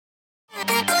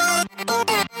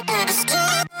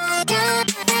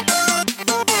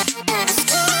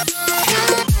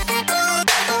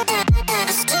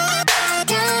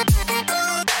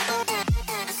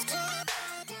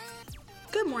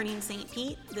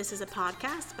This is a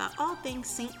podcast about all things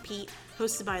St. Pete,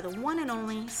 hosted by the one and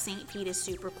only St. Pete is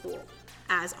Super Cool.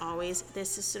 As always,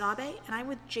 this is Surabe, and I'm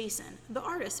with Jason, the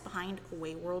artist behind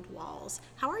Wayward Walls.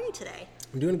 How are you today?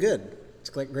 I'm doing good. It's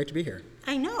great to be here.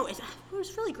 I know. It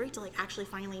was really great to actually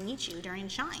finally meet you during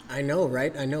Shine. I know,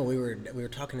 right? I know. We were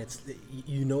talking. It's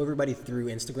everybody through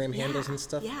Instagram handles and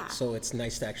stuff. Yeah. So it's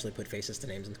nice to actually put faces to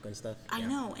names and stuff. I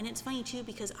know, and it's funny too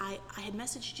because I had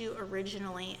messaged you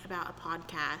originally about a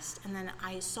podcast, and then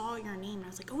I saw your name and I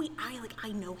was like, oh wait,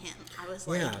 I know him. I was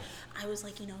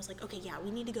like, okay, yeah, we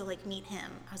need to go meet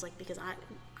him. I was like, because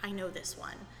I know this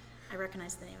one. I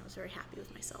recognized the name. I was very happy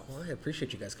with myself. Well, I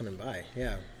appreciate you guys coming by.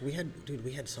 Yeah, we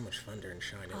had so much fun during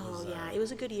Shine. It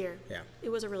was a good year. Yeah. It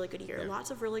was a really good year. Yeah.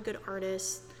 Lots of really good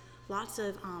artists, lots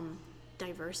of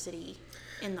diversity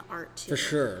in the art too.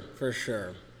 For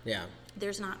sure. Yeah.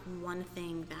 There's not one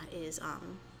thing that is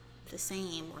the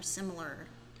same or similar.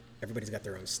 Everybody's got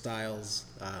their own styles.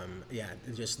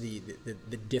 Just the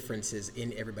differences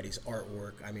in everybody's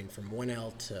artwork. I mean, from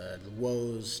 1L to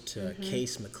Woes to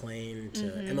Case McLean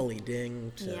to Emily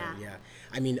Ding to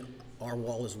I mean, our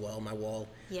wall as well. My wall.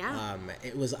 Yeah.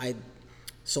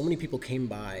 So many people came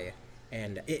by,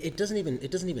 and it doesn't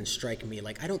even strike me.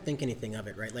 I don't think anything of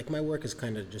it, right? My work is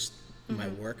kind of just my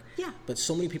work. Yeah. But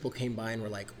so many people came by and were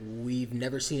like, we've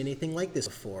never seen anything like this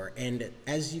before. And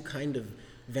as you kind of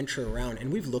venture around,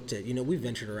 and we've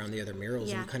ventured around the other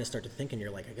murals, and you kind of start to think, and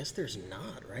you're like, I guess there's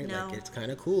not, right? No. It's kind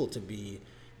of cool to be,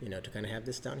 to kind of have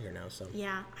this down here now. So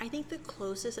yeah, I think the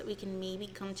closest that we can maybe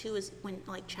come to is when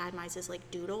Chad Mize's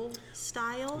doodle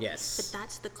style. Yes. But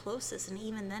that's the closest, and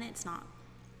even then, it's not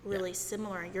really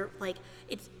similar.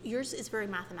 Yours is very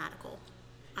mathematical,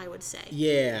 I would say.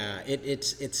 Yeah,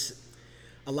 it's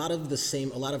a lot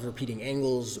of repeating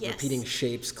angles, Yes. repeating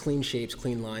shapes,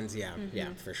 clean lines. Yeah,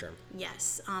 for sure.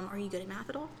 Yes. Are you good at math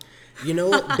at all?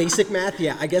 Basic math.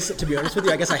 Yeah, I guess to be honest with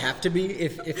you, I guess I have to be.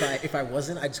 If I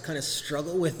wasn't, I'd just kind of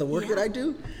struggle with the work that I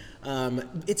do.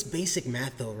 It's basic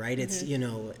math though, right? It's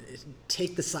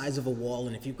take the size of a wall,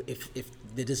 and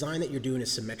if the design that you're doing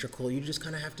is symmetrical, you just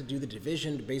kind of have to do the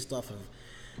division based off of.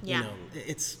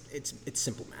 It's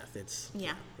simple math.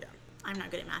 Yeah. I'm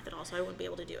not good at math at all, so I wouldn't be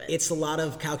able to do it. It's a lot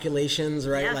of calculations,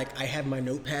 right? Yeah. I have my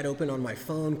notepad open on my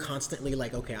phone constantly,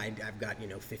 okay, I've got,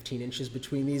 15 inches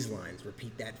between these lines,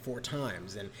 repeat that 4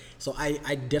 times. And so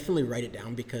I definitely write it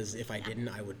down, because if I didn't,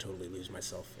 I would totally lose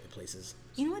myself in places.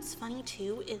 You know what's funny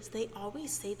too is they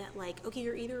always say that okay,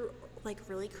 you're either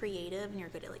really creative and you're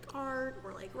good at art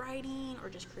or writing or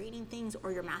just creating things,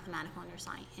 or you're mathematical and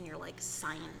you're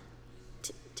scientific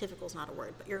is not a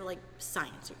word, but you're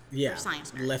science. Yeah. You're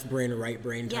science nerd. Left brain or right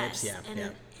brain types. Yes, Yeah.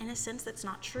 and in a sense that's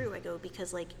not true. I go,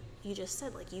 because you just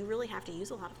said, you really have to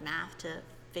use a lot of math to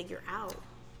figure out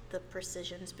the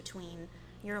precisions between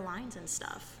your lines and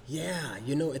stuff. Yeah,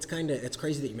 it's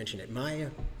crazy that you mentioned it.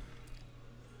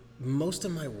 Most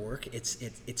of my work,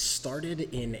 it started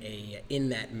in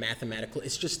that mathematical.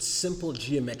 It's just simple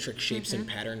geometric shapes and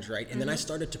patterns, right? And then I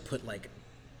started to put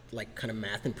kind of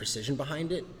math and precision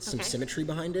behind it, some symmetry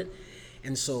behind it.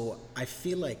 And so I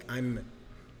feel like I'm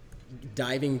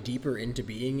diving deeper into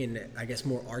being in, I guess,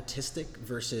 more artistic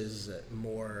versus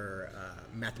more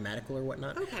mathematical or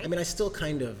whatnot. Okay. I mean, I still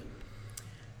kind of,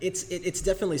 it's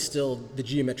definitely still the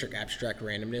geometric abstract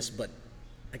randomness, but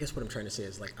I guess what I'm trying to say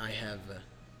is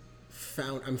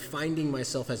I'm finding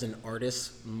myself as an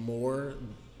artist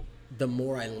the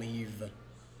more I leave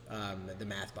the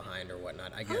math behind or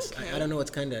whatnot, I guess. Okay. I don't know. I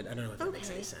don't know if that makes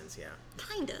any sense. Yeah.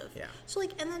 Kind of. Yeah. So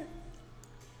and then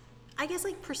I guess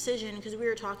precision, because we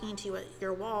were talking to you at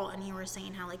your wall and you were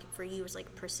saying how for you it's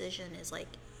precision is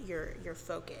your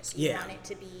focus. You want it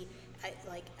to be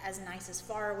as nice as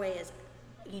far away as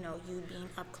you being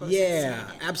up close.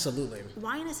 Yeah, absolutely.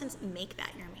 Why in a sense make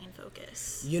that your main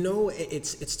focus?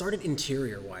 It started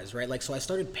interior wise, right? So I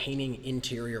started painting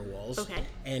interior walls. Okay.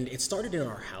 And it started in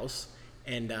our house.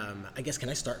 And I guess, can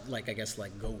I start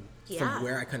go from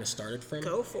where I kind of started from?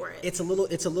 Go for it. It's a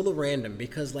little random,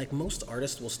 because most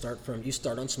artists will start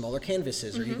on smaller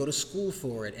canvases, or you go to school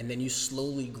for it, and then you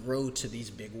slowly grow to these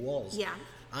big walls. Yeah.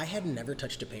 I had never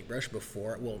touched a paintbrush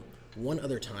before. Well, one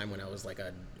other time when I was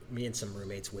me and some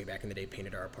roommates way back in the day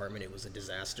painted our apartment. It was a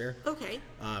disaster. Okay.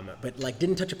 But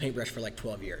didn't touch a paintbrush for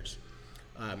 12 years.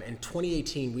 In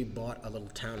 2018, we bought a little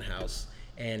townhouse,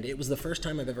 and it was the first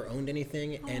time I've ever owned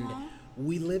anything. Aww. And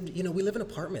we live in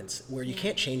apartments where you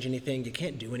can't change anything, you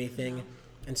can't do anything. No.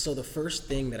 And so the first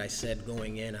thing that I said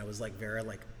going in, I was like, Vera,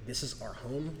 this is our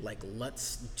home.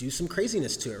 Let's do some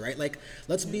craziness to it, right?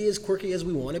 Let's be as quirky as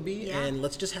we want to be, and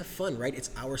let's just have fun, right?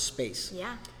 It's our space.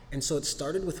 Yeah. And so it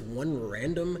started with one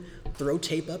random throw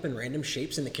tape up in random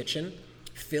shapes in the kitchen.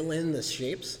 fill in the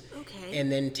shapes, okay,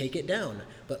 and then take it down.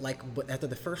 But after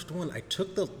the first one, I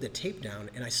took the tape down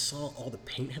and I saw all the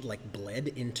paint had like bled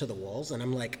into the walls, and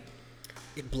I'm like,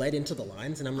 it bled into the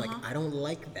lines, and I'm like, I don't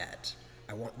like that.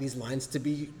 I want these lines to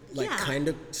be like kind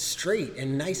of straight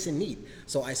and nice and neat.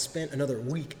 So I spent another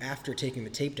week after taking the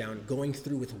tape down going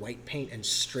through with white paint and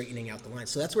straightening out the lines.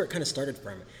 So that's where it kind of started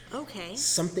from. Okay.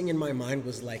 Something in my mind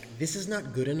was like, this is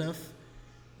not good enough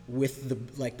with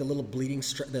the little bleeding,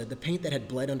 the paint that had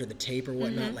bled under the tape or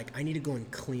whatnot. Like, I need to go and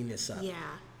clean this up. Yeah.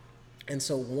 And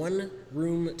so one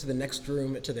room to the next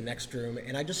room to the next room,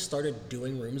 and I just started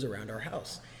doing rooms around our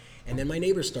house. And then my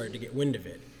neighbors started to get wind of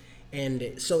it.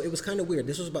 And so it was kind of weird.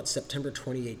 This was about September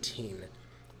 2018.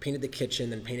 Painted the kitchen,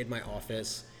 then painted my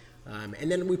office.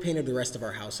 And then we painted the rest of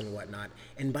our house and whatnot.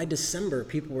 And by December,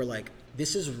 people were like,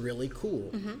 this is really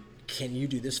cool. Can you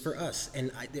do this for us?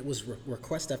 And it was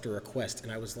request after request.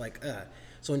 And I was like,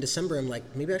 So in December, I'm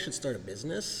like, maybe I should start a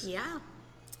business. Yeah.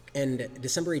 And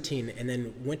December 18, and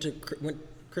then went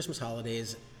Christmas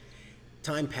holidays.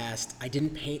 Time passed. I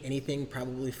didn't paint anything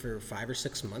probably for 5 or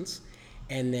 6 months.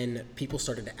 And then people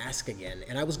started to ask again.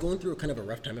 And I was going through kind of a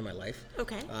rough time in my life.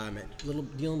 Okay.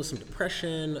 Dealing with some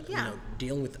depression, Yeah.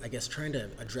 dealing with, I guess, trying to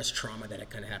address trauma that had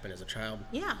kind of happened as a child.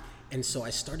 Yeah. And so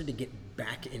I started to get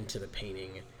back into the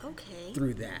painting Okay.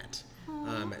 through that.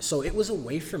 So it was a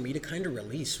way for me to kind of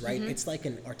release, right? It's like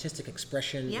an artistic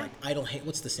expression, Yeah. like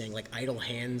what's the saying? Like idle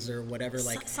hands or whatever.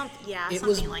 Like something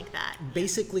was like that.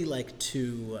 Basically like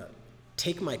to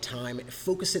take my time,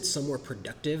 focus it somewhere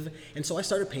productive. And so I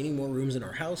started painting more rooms in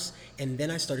our house, and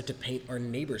then I started to paint our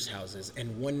neighbors' houses,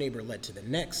 and one neighbor led to the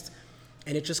next.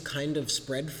 And it just kind of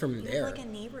spread from there. Like a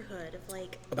neighborhood of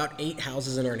like about 8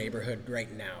 houses in our neighborhood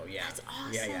right now. Yeah. That's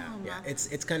awesome. Yeah.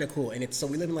 It's kind of cool, and so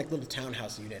we live in like little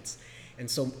townhouse units, and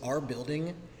so our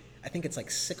building, I think it's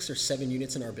like 6 or 7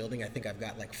 units in our building. I think I've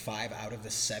got like 5 out of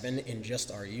the 7 in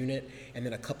just our unit, and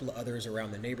then a couple of others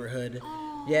around the neighborhood.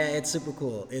 Yeah, it's super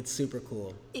cool. It's super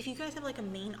cool. If you guys have like a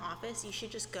main office, you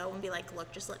should just go and be like,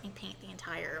 look, just let me paint the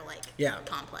entire like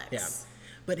complex. Yeah.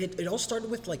 But it all started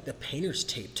with like the painter's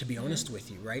tape, to be honest with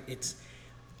you, right?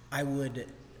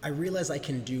 I realized I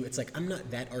can do, it's like, I'm not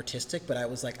that artistic, but I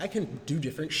was like, I can do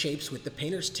different shapes with the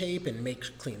painter's tape and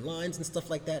make clean lines and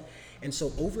stuff like that. And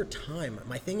so over time,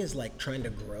 my thing is like trying to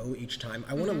grow each time.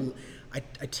 I want to,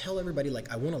 I tell everybody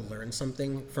like, I want to learn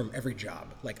something from every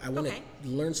job. Like I want to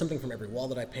learn something from every wall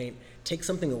that I paint, take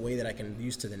something away that I can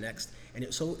use to the next. And it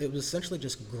was essentially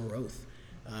just growth.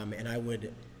 And I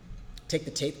would take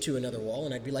the tape to another wall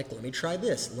and I'd be like, let me try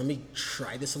this. Let me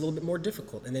try this a little bit more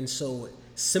difficult. And then so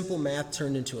simple math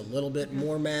turned into a little bit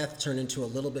more math, turned into a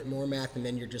little bit more math, and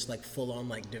then you're just like full on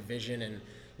like division and,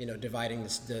 dividing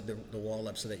the wall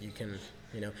up so that you can,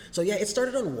 So yeah, it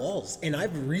started on walls, and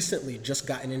I've recently just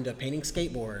gotten into painting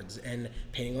skateboards and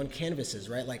painting on canvases,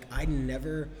 right? Like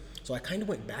so I kind of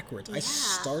went backwards. Yeah, I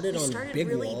started on big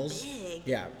really walls. Big.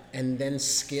 Yeah, and then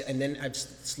I've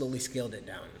slowly scaled it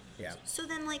down. Yeah. So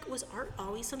then, like, was art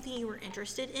always something you were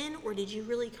interested in, or did you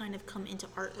really kind of come into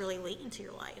art really late into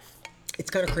your life? It's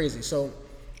kind of crazy. So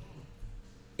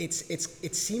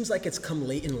it seems like it's come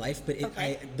late in life, but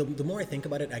the more I think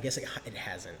about it, I guess it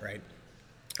hasn't, right?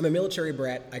 I'm a military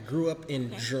brat. I grew up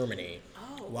in Germany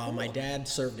while my dad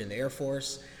served in the Air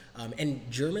Force. And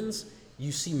Germans,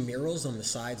 you see murals on the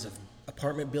sides of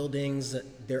apartment buildings.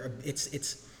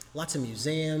 It's lots of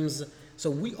museums.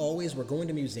 So we always were going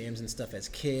to museums and stuff as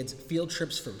kids, field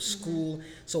trips from school.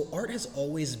 So art has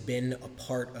always been a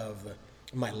part of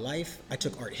my life. I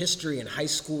took art history in high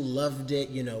school, loved it,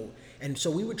 and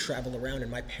so we would travel around, and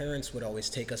my parents would always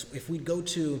take us. If we'd go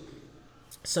to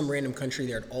some random country,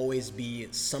 there'd always be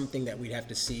something that we'd have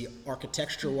to see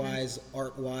architecture-wise,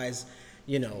 art-wise,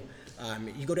 You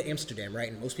go to Amsterdam,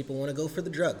 right? And most people want to go for the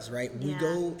drugs, right? We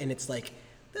go, and it's like,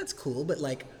 that's cool, but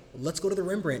like, let's go to the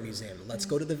Rembrandt Museum. Let's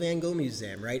go to the Van Gogh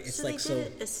Museum, right? It's so like they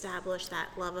did establish that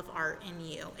love of art in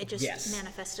you. It just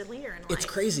manifested later in life. It's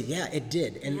crazy, yeah, it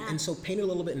did. And so painted a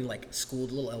little bit in like school,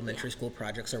 little elementary school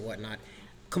projects or whatnot.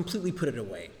 Completely put it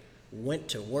away. Went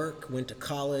to work, went to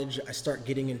college. I start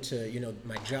getting into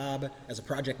my job as a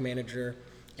project manager,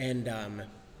 and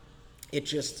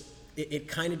it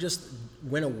kind of just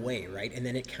went away, right? And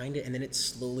then it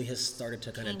slowly has started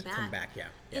to kind of come back. Yeah.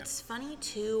 It's funny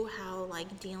too how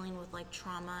like dealing with like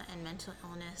trauma and mental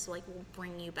illness like will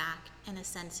bring you back in a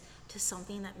sense to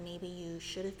something that maybe you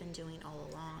should have been doing all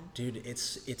along. Dude,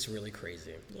 it's really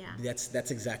crazy. Yeah.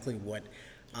 That's exactly what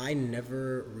I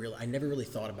never really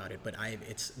thought about it, but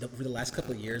for the last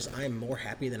couple of years I am more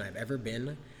happy than I've ever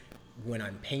been when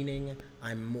I'm painting.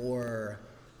 I'm more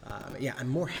I'm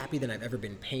more happy than I've ever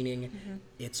been painting.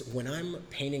 It's when I'm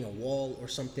painting a wall or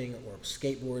something, or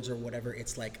skateboards or whatever,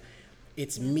 it's like,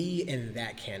 it's me and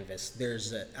that canvas.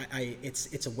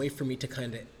 It's a way for me to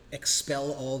kind of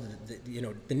expel all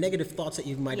the negative thoughts that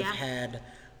you might have had.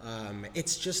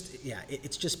 It's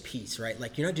just peace, right?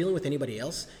 Like, you're not dealing with anybody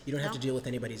else. You don't have to deal with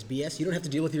anybody's BS. You don't have to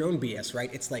deal with your own BS,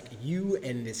 right? It's like you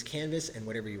and this canvas and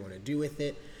whatever you want to do with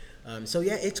it.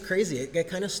 It's crazy. It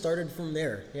kind of started from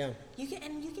there. Yeah. You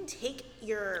can take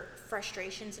your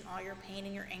frustrations and all your pain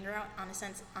and your anger out on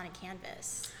a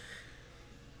canvas.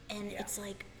 And it's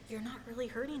like, you're not really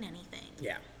hurting anything.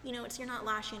 Yeah. You're not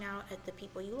lashing out at the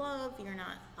people you love. You're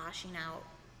not lashing out,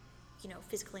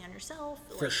 physically on yourself.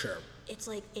 For sure. It's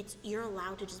like, you're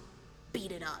allowed to just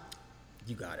beat it up.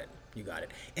 You got it.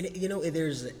 And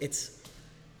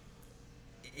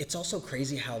it's also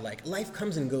crazy how, like, life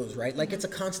comes and goes, right? Like, it's a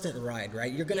constant ride,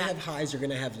 right? You're going to have highs, you're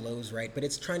going to have lows, right? But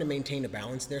it's trying to maintain a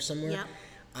balance there somewhere. Yeah.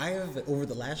 I have, over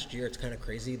the last year, it's kind of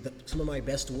crazy. Some of my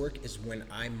best work is when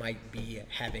I might be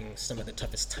having some of the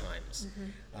toughest times.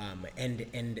 And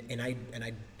I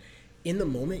in the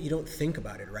moment, you don't think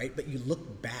about it, right? But you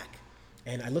look back.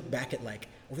 And I look back at, like,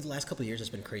 over the last couple of years, it's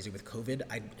been crazy with COVID.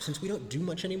 Since we don't do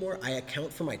much anymore, I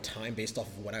account for my time based off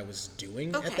of what I was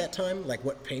doing at that time, like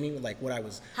what painting, like what I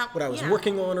was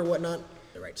working on or whatnot.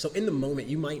 Right. So in the moment,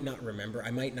 you might not remember.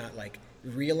 I might not, like,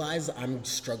 realize I'm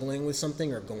struggling with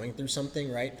something or going through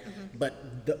something, right?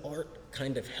 But the art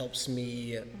kind of helps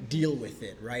me deal with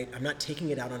it, right? I'm not taking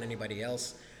it out on anybody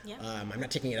else. Yeah. I'm not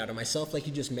taking it out on myself, like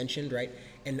you just mentioned, right?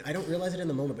 And I don't realize it in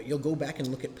the moment, but you'll go back and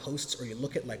look at posts, or you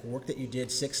look at, like, work that you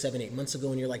did 6, 7, 8 months ago,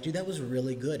 and you're like, dude, that was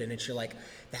really good. And you're like,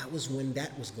 that was when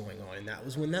that was going on, and that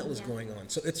was when that was going on.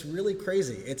 So it's really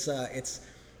crazy.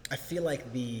 I feel like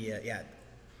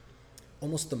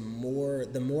almost the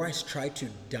more I try to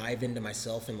dive into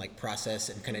myself and, like, process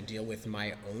and kind of deal with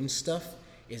my own stuff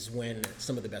is when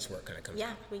some of the best work kind of comes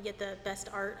out. We get the best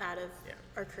art out of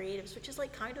our creatives, which is,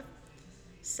 like, kind of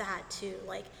sad too.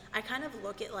 Like, I kind of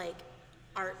look at, like,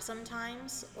 art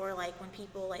sometimes, or, like, when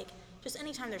people, like, just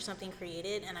anytime there's something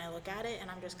created and I look at it and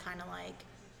I'm just kind of like,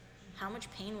 how much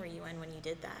pain were you in when you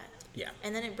did that? Yeah.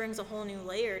 And then it brings a whole new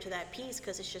layer to that piece,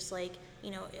 because it's just like,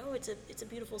 it's a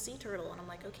beautiful sea turtle, and I'm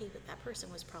like, okay, but that person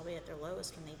was probably at their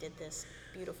lowest when they did this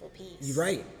beautiful piece.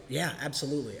 Right. Yeah,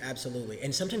 absolutely.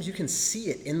 And sometimes you can see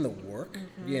it in the work,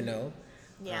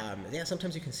 Yeah,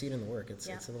 sometimes you can see it in the work. It's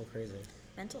a little crazy.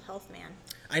 Mental health, man.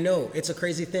 I know, it's a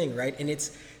crazy thing, right? And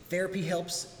therapy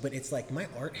helps, but it's like my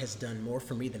art has done more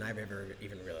for me than I've ever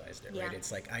even realized it, right?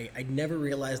 It's like I never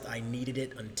realized I needed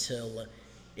it until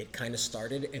it kind of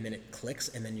started, and then it clicks,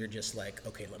 and then you're just like,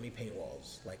 okay, let me paint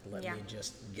walls. Like, let me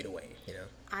just get away,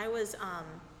 I was,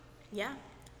 I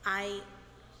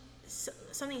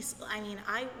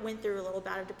went through a little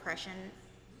bout of depression,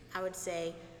 I would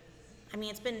say.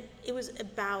 It was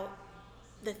about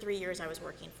the 3 years I was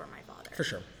working for my father. For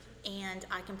sure. And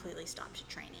I completely stopped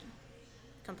training.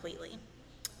 Completely.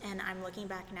 And I'm looking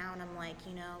back now and I'm like,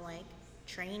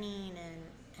 training and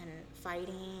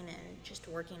fighting and just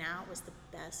working out was the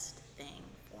best thing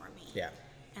for me. Yeah.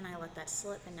 And I let that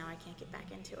slip, and now I can't get back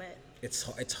into it. It's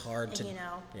hard to, and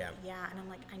I'm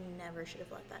like, I never should have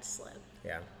let that slip.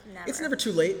 Yeah. Never. It's never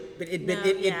too late, but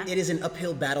it is an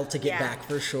uphill battle to get back,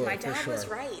 for sure. My dad was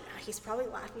right. He's probably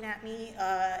laughing at me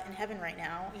in heaven right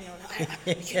now.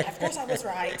 Of course I was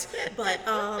right. But,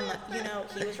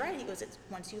 he was right. He goes,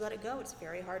 once you let it go, it's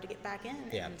very hard to get back in.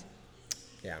 Yeah.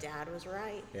 And Dad was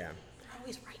right. Yeah.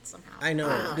 Always right somehow. I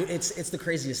know. It's the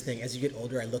craziest thing. As you get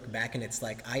older, I look back and it's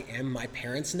like, I am my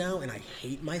parents now, and I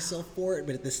hate myself for it,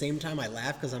 but at the same time I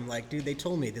laugh because I'm like, dude, they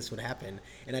told me this would happen,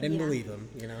 and I didn't believe them,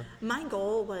 My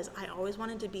goal was, I always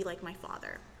wanted to be like my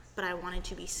father, but I wanted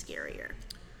to be scarier.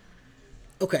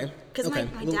 Okay. Because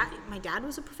my dad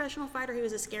was a professional fighter. He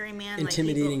was a scary man.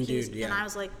 Intimidating dude, yeah. And I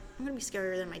was like, I'm going to be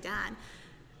scarier than my dad.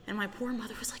 And my poor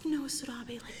mother was like, no,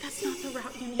 Surabe, that's not the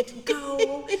route you need to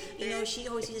go. She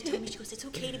always used to tell me, she goes, it's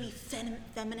okay to be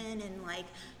feminine and,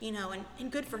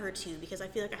 and good for her too, because I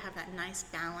feel like I have that nice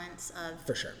balance of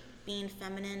for sure being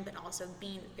feminine, but also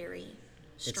being very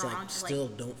It's strong. like, still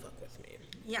don't fuck with me.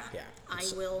 Yeah. Yeah. I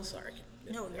will. Sorry.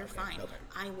 No, you're fine. Okay.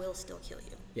 I will still kill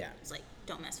you. Yeah. It's like,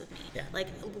 don't mess with me. Yeah. Like,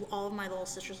 all of my little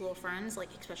sister's little friends,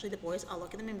 especially the boys, I'll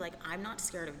look at them and be like, I'm not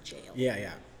scared of jail. Yeah,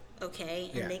 yeah. Okay,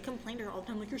 and they complain to her all the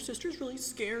time, like, your sister's really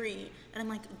scary. And I'm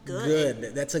like, good.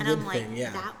 Good, that's a good thing,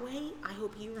 yeah. That way, I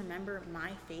hope you remember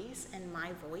my face and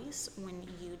my voice when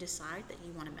you decide that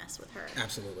you want to mess with her.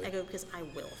 Absolutely. I go, because I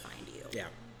will find you. Yeah,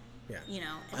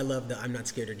 yeah. I love that I'm not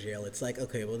scared of jail. It's like,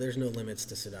 okay, well, there's no limits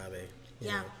to Surabe.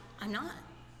 Yeah, I'm not.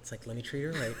 It's like, let me treat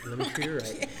her right. Let me treat her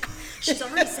right. She's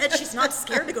already said she's not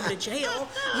scared to go to jail.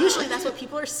 Usually that's what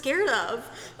people are scared of.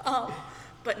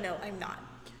 But no, I'm not.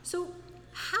 So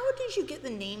how did you get the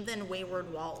name then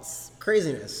Wayward Walls?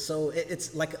 Craziness. So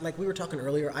it's like we were talking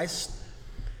earlier,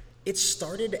 it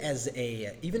started as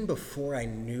even before I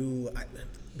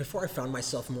found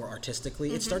myself more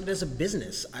artistically, it started as a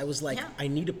business. I was like, I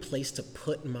need a place to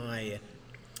put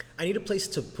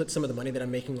some of the money that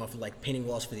I'm making off of like painting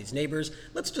walls for these neighbors.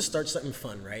 Let's just start something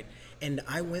fun, right? And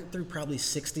I went through probably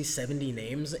 60, 70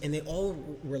 names, and they all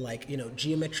were like,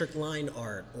 geometric line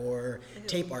art or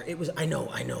tape art. It was, I know,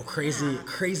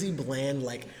 crazy bland.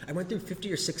 Like I went through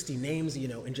 50 or 60 names,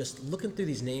 and just looking through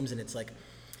these names, and it's like,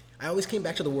 I always came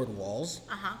back to the word walls.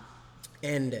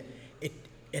 And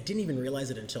I didn't even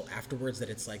realize it until afterwards that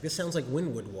it's like, this sounds like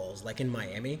Wynwood Walls, like in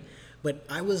Miami. But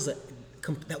that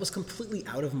was completely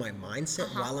out of my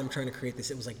mindset while I'm trying to create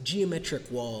this. It was like geometric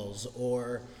walls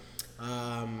or,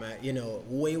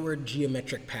 wayward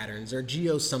geometric patterns or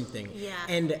geo something. Yeah.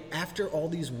 And after all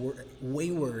these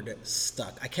wayward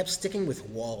stuck, I kept sticking with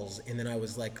walls. And then I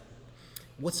was like,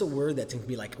 what's a word that can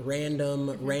be like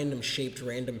random shaped,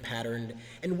 random patterned,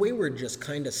 and wayward just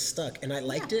kind of stuck. And I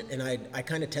liked it, and I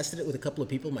kind of tested it with a couple of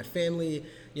people, my family,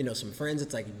 some friends.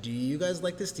 It's like, do you guys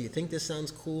like this? Do you think this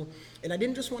sounds cool? And I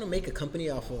didn't just want to make a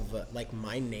company off of like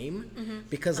my name,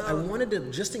 because I wanted to,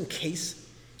 just in case,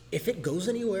 if it goes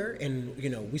anywhere and,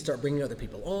 we start bringing other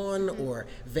people on, or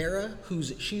Vera,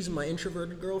 she's my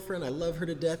introverted girlfriend. I love her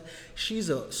to death. She's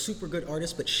a super good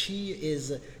artist, but she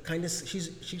is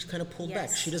she's kind of pulled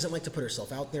back. She doesn't like to put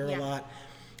herself out there a lot.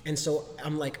 And so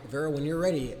I'm like, Vera, when you're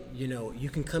ready, you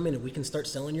can come in and we can start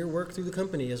selling your work through the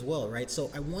company as well, right?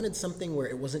 So I wanted something where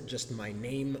it wasn't just my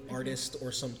name, artist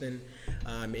or something.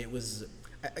 It was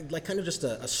like kind of just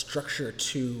a structure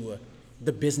to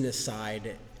the business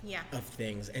side of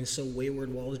things. And so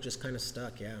Wayward Walls just kind of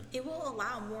stuck, It will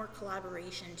allow more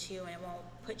collaboration too, and it won't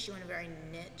put you in a very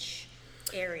niche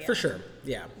area. For sure,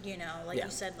 you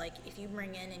said, like if you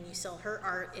bring in and you sell her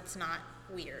art, it's not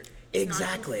weird. It's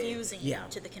exactly. not confusing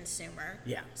to the consumer.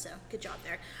 Yeah. So good job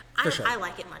there. I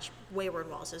like it much.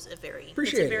 Wayward Walls is a very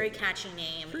catchy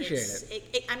name. Appreciate it.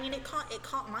 It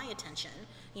caught my attention.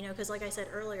 Because like I said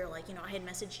earlier, I had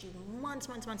messaged you months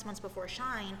before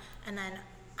Shine, and then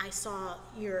I saw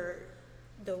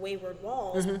the Wayward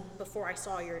Walls before I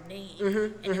saw your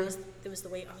name, and it was the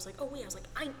way I was like,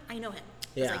 I know him.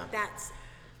 I was like, that's.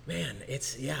 Man,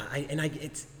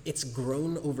 it's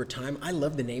grown over time. I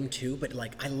love the name too, but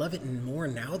like I love it more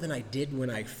now than I did when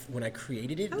I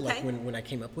created it. Okay. Like when I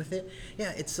came up with it.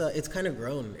 Yeah, it's kind of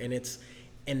grown,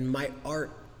 and my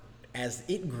art as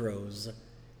it grows,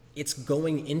 it's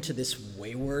going into this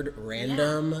wayward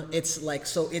random. Yeah. It's like,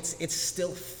 so it's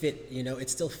still fit, it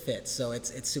still fits. So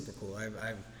it's super cool.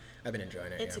 I've been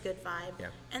enjoying it. It's a good vibe. Yeah.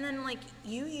 And then like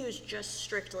you use just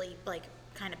strictly like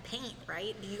kind of paint,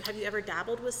 right? Have you ever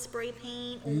dabbled with spray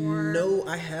paint or? No,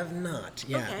 I have not.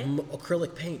 Yeah, okay.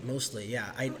 Acrylic paint mostly.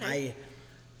 Yeah, I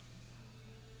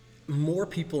more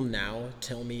people now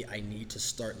tell me I need to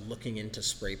start looking into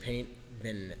spray paint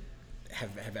than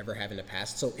have ever had in the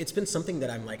past. So it's been something that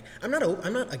I'm like, I'm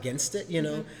not against it,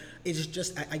 It's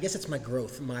just, I guess it's my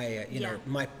growth, my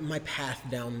my path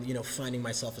down, finding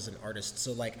myself as an artist.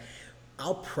 So like,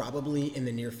 I'll probably in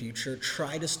the near future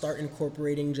try to start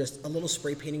incorporating just a little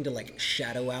spray painting to like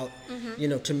shadow out,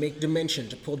 to make dimension,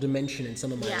 to pull dimension in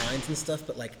some of my lines and stuff.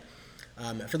 But like,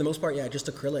 for the most part, just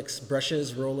acrylics,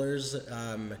 brushes, rollers.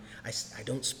 I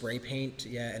don't spray paint,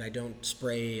 and I don't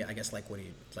spray. I guess like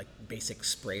basic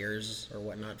sprayers or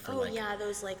whatnot for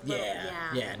those like little,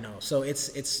 no. So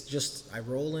it's just I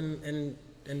roll and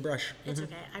brush. It's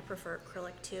okay. I prefer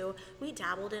acrylic too. We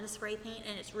dabbled in a spray paint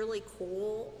and it's really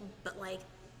cool, but like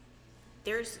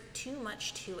there's too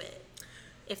much to it.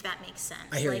 If that makes sense.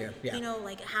 I hear you. Yeah.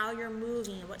 Like how you're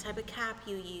moving, what type of cap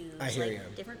you use. I hear you.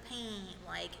 Different paint,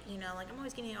 I'm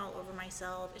always getting it all over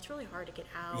myself. It's really hard to get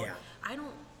out. Yeah. I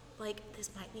don't this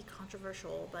might be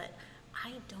controversial, but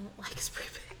I don't like spray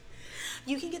paint.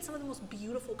 You can get some of the most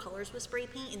beautiful colors with spray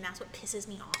paint, and that's what pisses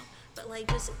me off. But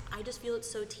I just feel it's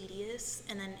so tedious.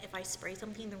 And then if I spray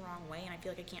something the wrong way and I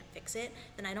feel like I can't fix it,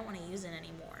 then I don't want to use it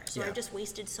anymore. So I've just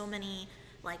wasted so many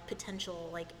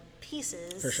potential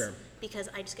pieces. For sure. Because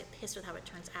I just get pissed with how it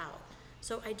turns out.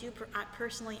 So I prefer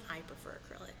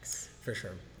acrylics. For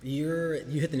sure. You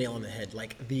hit the nail on the head.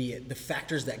 Like the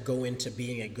factors that go into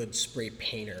being a good spray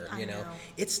painter, I know.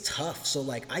 It's tough. So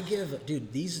I give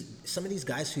some of these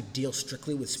guys who deal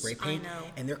strictly with spray paint,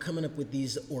 and they're coming up with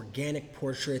these organic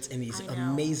portraits and these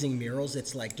amazing murals.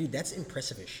 It's like, dude, that's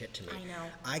impressive as shit to me. I know.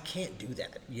 I can't do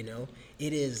that,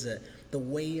 It is the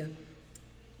way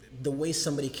the way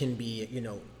somebody can be,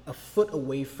 a foot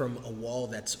away from a wall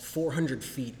that's 400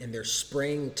 feet and they're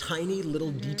spraying tiny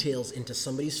little details into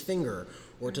somebody's finger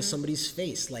or to somebody's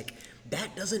face, like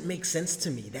that doesn't make sense to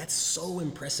me. That's so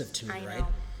impressive to me, I right?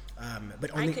 know.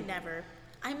 But I could never.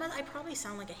 I probably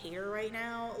sound like a hater right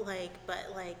now, but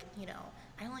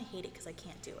I only hate it because I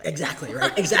can't do it. Exactly,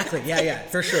 right? Exactly. Yeah,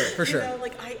 for sure.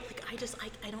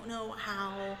 I don't know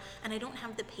how, and I don't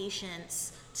have the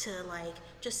patience to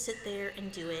just sit there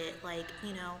and do it.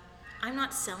 I'm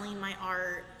not selling my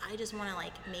art. I just want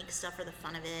to make stuff for the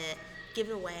fun of it, give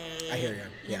it away. I hear you.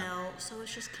 Yeah. So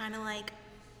it's just kind of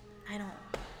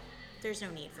there's no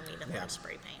need for me to learn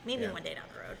spray paint. Maybe one day down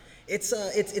the road.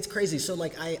 It's crazy. So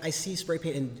I see spray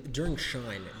paint, and during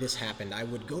Shine, this happened. I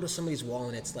would go to somebody's wall,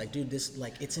 and it's like, dude, this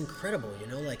it's incredible.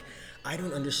 I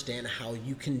don't understand how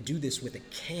you can do this with a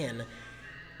can,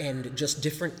 and just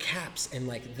different caps, and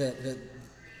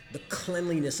the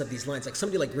cleanliness of these lines. Like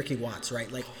somebody like Ricky Watts, right?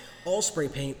 All spray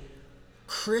paint,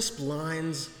 crisp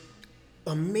lines,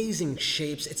 amazing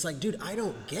shapes. It's like, dude, I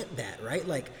don't get that, right?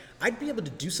 I'd be able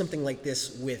to do something like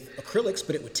this with acrylics,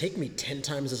 but it would take me 10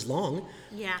 times as long.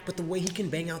 Yeah. But the way he can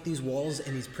bang out these walls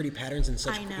and these pretty patterns and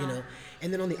such, I know.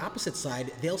 And then on the opposite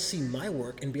side, they'll see my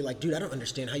work and be like, dude, I don't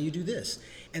understand how you do this.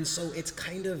 And so it's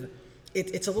kind of,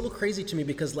 it's a little crazy to me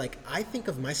because I think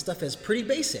of my stuff as pretty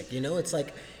basic, It's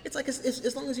like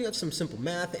as long as you have some simple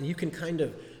math and you can kind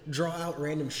of draw out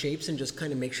random shapes and just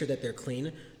kind of make sure that they're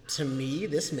clean. To me,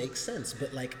 this makes sense,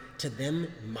 but to them,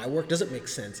 my work doesn't make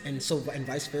sense, and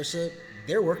vice versa,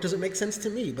 their work doesn't make sense to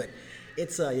me. But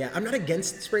it's I'm not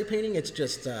against spray painting. It's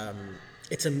just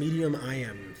it's a medium I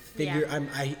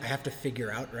have to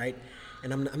figure out, right?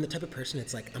 And I'm the type of person.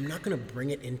 It's I'm not gonna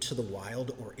bring it into the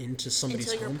wild or into somebody's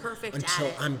until home you're perfect until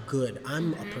at it. I'm good.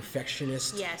 I'm a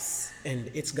perfectionist. Yes. And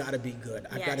it's got to be good.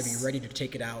 I've got to be ready to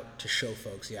take it out to show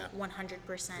folks. Yeah.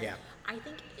 100%. Yeah. I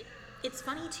think. It's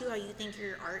funny too how you think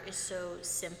your art is so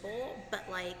simple, but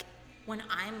when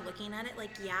I'm looking at it,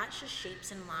 it's just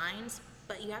shapes and lines,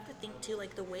 but you have to think too,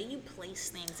 the way you place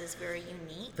things is very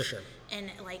unique. For sure. And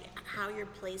how you're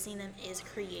placing them is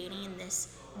creating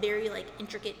this very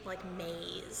intricate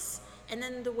maze. And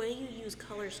then the way you use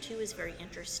colors too is very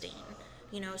interesting.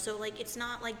 So it's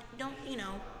not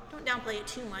don't downplay it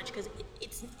too much because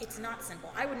it's not simple.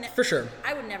 I would never. For sure.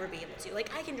 I would never be able to.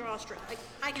 I can draw a straight.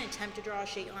 I can attempt to draw a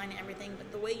straight line and everything,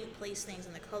 but the way you place things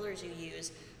and the colors you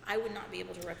use, I would not be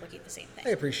able to replicate the same thing. I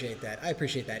appreciate that. I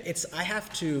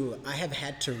have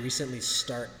had to recently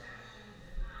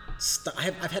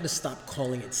I've had to stop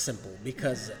calling it simple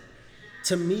because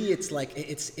to me it's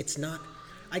it's not.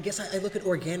 I guess I look at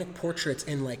organic portraits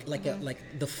and like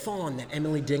the fawn that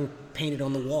Emily Ding painted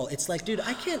on the wall. It's dude, it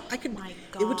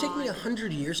would take me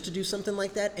 100 years to do something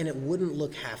like that and it wouldn't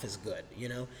look half as good,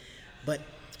 But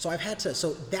so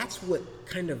that's what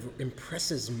kind of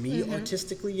impresses me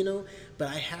artistically, but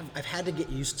I've had to get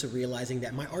used to realizing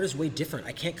that my art is way different.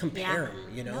 I can't compare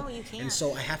them, No, you can't. And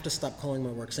so I have to stop calling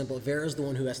my work simple. Vera's the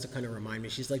one who has to kind of remind me.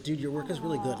 She's like, dude, your work is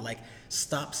really good.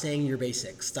 Stop saying you're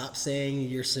basic. Stop saying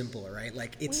you're simple, right?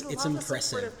 It's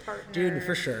impressive. Dude,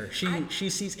 for sure.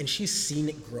 She sees, and she's seen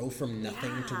it grow from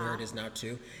nothing to where it is now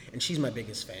too. And she's my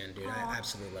biggest fan, dude. I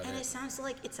absolutely love it. And it sounds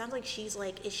like she's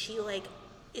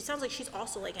it sounds like she's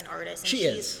also an artist. And she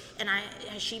is. And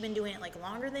has she been doing it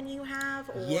longer than you have?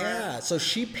 Or? Yeah. So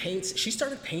she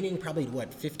started painting probably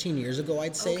 15 years ago,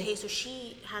 I'd say. Okay, so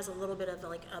she has a little bit of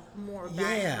a more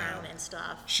background and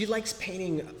stuff. She likes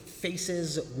painting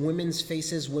women's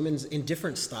faces, women's in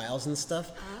different styles and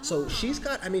stuff. Oh. So she's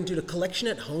got, dude, a collection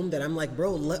at home that I'm like,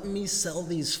 bro, let me sell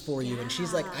these for you. And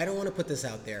she's like, I don't want to put this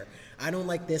out there. I don't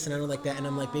like this and I don't like that. And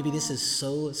I'm like, baby, this is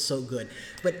so good.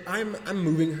 But I'm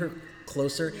moving her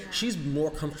closer. Yeah. She's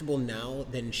more comfortable now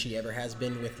than she ever has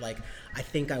been with I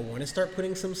think I want to start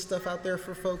putting some stuff out there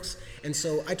for folks. And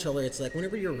so I tell her it's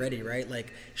whenever you're ready, right?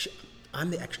 I'm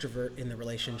the extrovert in the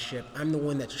relationship. I'm the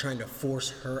one that's trying to force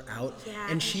her out. Yeah,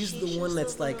 and she's the one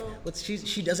that's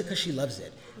she does it because she loves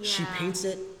it. Yeah. She paints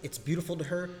it. It's beautiful to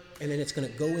her, and then it's gonna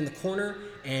go in the corner,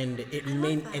 and it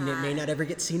may not ever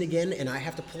get seen again, and I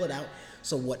have to pull it out.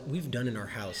 So what we've done in our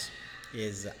house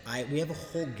is we have a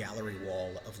whole gallery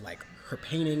wall of her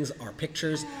paintings, our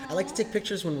pictures. I like to take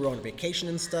pictures when we're on vacation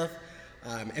and stuff.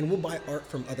 And we'll buy art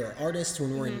from other artists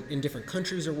when we're in different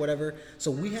countries or whatever. So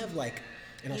we have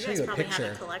and I'll show you a picture.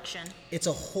 Have a collection. It's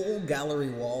a whole gallery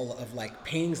wall of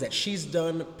paintings that she's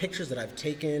done, pictures that I've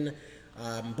taken,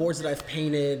 boards that I've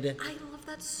painted. I love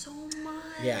that so much.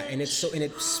 Yeah, and it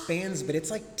spans, but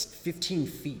it's 15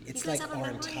 feet. It's our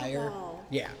entire wall.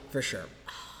 Yeah, for sure.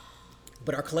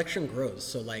 But our collection grows.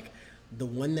 So the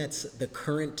one that's the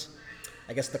current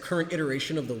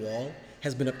iteration of the wall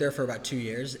has been up there for about 2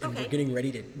 years, and we're getting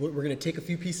ready to. We're going to take a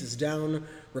few pieces down,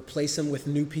 replace them with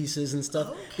new pieces and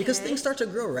stuff, because things start to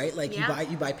grow, right? Like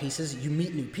you buy pieces, you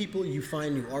meet new people, you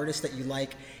find new artists that you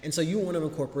like, and so you want to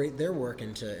incorporate their work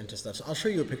into stuff. So I'll show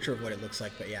you a picture of what it looks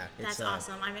like. But yeah, that's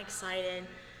awesome. I'm excited.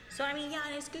 So I mean, yeah,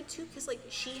 and it's good too because like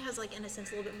she has like in a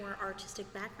sense a little bit more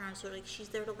artistic background, so like she's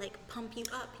there to like pump you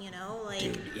up, you know, like.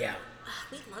 Dude, yeah.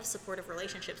 We love supportive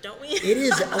relationships, don't we? It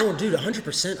is. Oh, dude,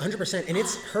 100%. And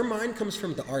it's her mind comes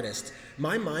from the artist.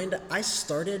 My mind, I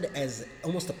started as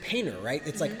almost a painter, right?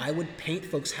 It's like I would paint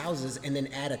folks' houses and then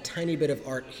add a tiny bit of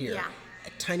art here, a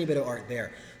tiny bit of art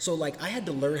there. So like I had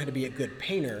to learn how to be a good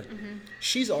painter.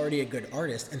 She's already a good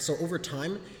artist, and so over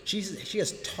time, she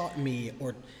has taught me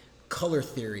or color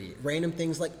theory, random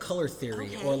things like color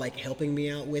theory, or like helping me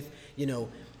out with, you know,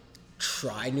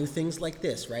 try new things like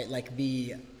this, right? Like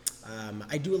the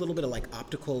I do a little bit of like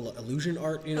optical illusion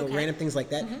art, you know, random things like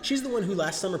that. She's the one who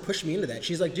last summer pushed me into that.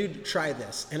 She's like, dude, try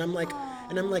this. And I'm like,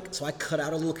 so I cut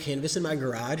out a little canvas in my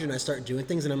garage and I start doing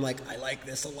things and I'm like, I like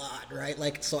this a lot, right?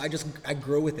 Like, so I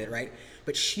grow with it, right?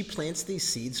 But she plants these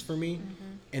seeds for me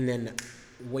and then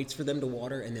waits for them to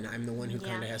water, and then I'm the one who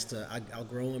kind of has to, I'll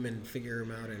grow them and figure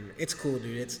them out, and it's cool,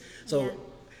 dude.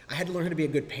 I had to learn how to be a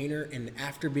good painter, and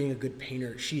after being a good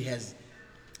painter, she has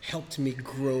helped me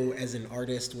grow as an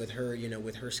artist with her, you know,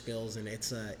 with her skills, and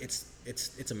it's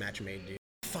a match made, dude.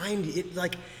 I find it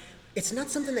like, it's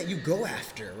not something that you go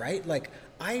after, right? Like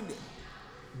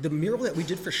the mural that we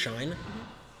did for Shine,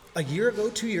 a year ago,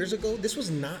 2 years ago, this was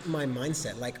not my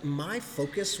mindset. Like my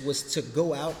focus was to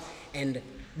go out and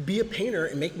be a painter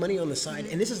and make money on the side.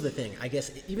 And this is the thing, I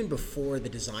guess, even before the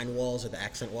design walls or the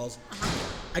accent walls,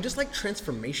 I just like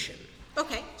transformation.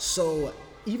 Okay. So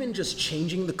even just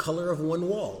changing the color of one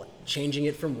wall, changing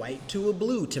it from white to a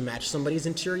blue to match somebody's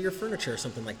interior furniture or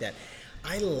something like that.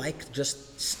 I like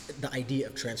just the idea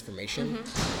of transformation.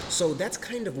 So that's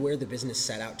kind of where the business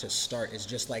set out to start, is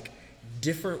just like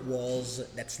different walls.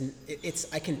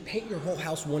 I can paint your whole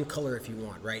house one color if you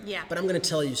want, right? Yeah. But I'm going to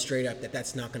tell you straight up that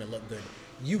that's not going to look good.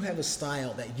 You have a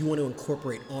style that you want to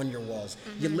incorporate on your walls.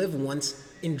 You live once,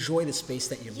 enjoy the space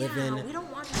that you live in. We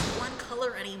don't want just one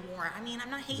color anymore. I mean,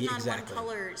 I'm not hating on one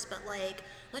colors, but like,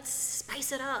 let's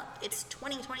spice it up. It's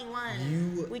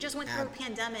 2021. We just went through a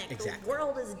pandemic. The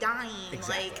world is dying.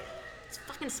 Like, let's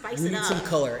fucking spice it up. We need some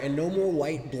color, and no more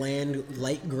white, bland,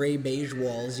 light gray, beige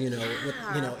walls. You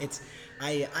know, it's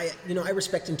I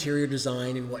respect interior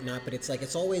design and whatnot, but it's like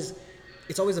it's always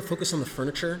a focus on the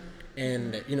furniture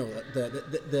and, you know,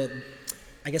 the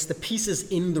I guess the pieces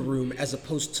in the room as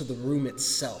opposed to the room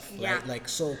itself, right? Like,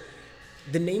 so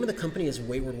the name of the company is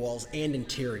Wayward Walls and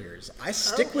Interiors. I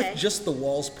stick with just the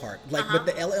walls part, like, but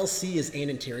the LLC is and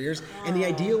Interiors, and the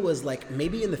idea was like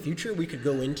maybe in the future we could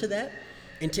go into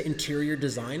interior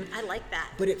design. I like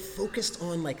that. But it focused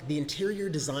on like the interior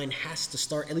design has to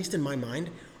start, at least in my mind,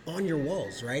 on your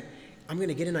walls, right? I'm going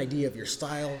to get an idea of your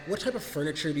style. What type of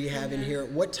furniture do you have in here?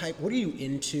 What are you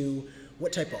into?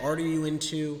 What type of art are you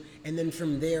into? And then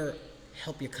from there,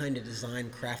 help you kind of design,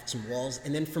 craft some walls.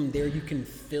 And then from there, you can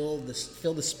fill the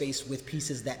space with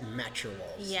pieces that match your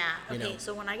walls. Yeah. Okay.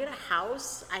 So when I get a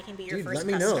house, I can be your first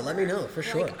customer. customer. Let me know for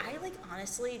sure. Like, I like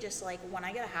honestly just like when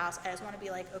I get a house, I just want to be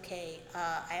like, okay,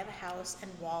 I have a house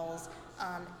and walls.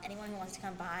 Anyone who wants to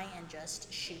come by and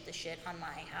just shoot the shit on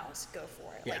my house, go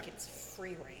for it. Like, it's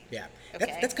free reign. Yeah.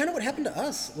 Okay? That's kind of what happened to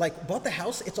us. Like, bought the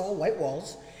house, it's all white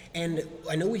walls, and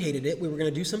I know we hated it. We were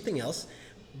going to do something else,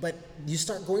 but you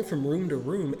start going from room to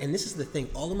room, and this is the thing.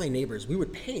 All of my neighbors, we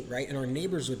would paint, right? And our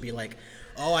neighbors would be like,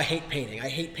 oh, I hate painting. I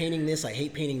hate painting this. I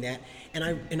hate painting that.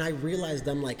 And I realized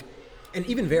I'm like, and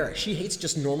even Vera, she hates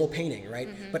just normal painting, right?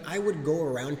 But I would go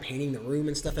around painting the room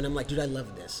and stuff, and I'm like, dude, I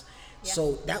love this. Yeah.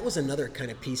 So that was another kind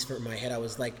of piece for my head. I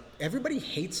was like, everybody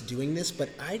hates doing this, but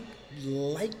I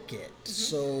like it.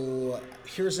 So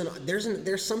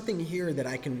there's something here that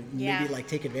I can maybe like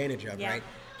take advantage of, right?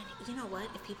 And you know what?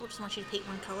 If people just want you to paint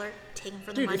one color, take them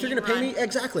for the money. Dude, if you're gonna pay me,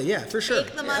 exactly, yeah, for sure.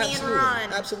 Take the money and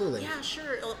run. Absolutely. Yeah,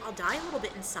 sure. I'll die a little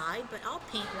bit inside, but I'll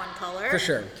paint one color. For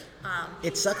sure.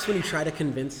 It sucks when you try to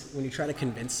convince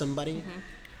somebody.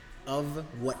 Of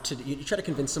what to do. You try to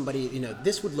convince somebody, you know,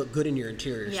 this would look good in your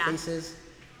interior spaces.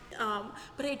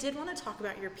 But I did want to talk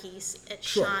about your piece at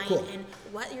Shine and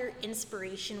what your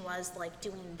inspiration was like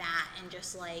doing that, and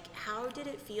just like how did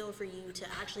it feel for you to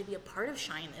actually be a part of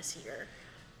Shine this year?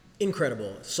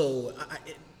 Incredible. So I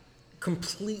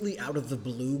completely out of the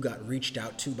blue got reached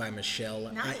out to by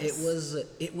Michelle. Nice.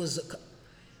 It was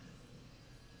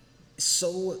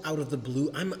so out of the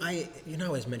blue. You know, I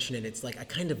was mentioning it's like I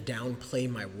kind of downplay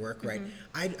my work, right?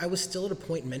 I was still at a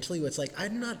point mentally where it's like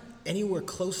I'm not anywhere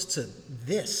close to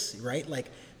this, right?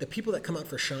 Like the people that come out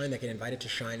for Shine, that get invited to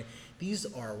Shine, these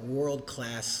are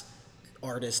world-class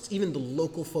artists. Even the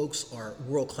local folks are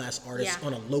world-class artists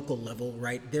on a local level,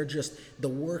 right? They're just, the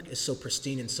work is so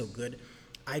pristine and so good.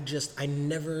 I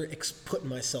never put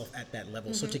myself at that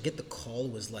level. So to get the call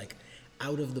was like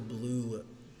out of the blue,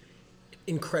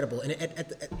 incredible. And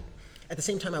at the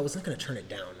same time, I wasn't going to turn it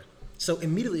down. So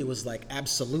immediately it was like,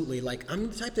 absolutely, like I'm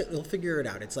the type that will figure it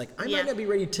out. It's like, I might not be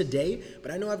ready today,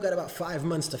 but I know I've got about 5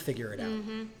 months to figure it out.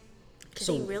 Did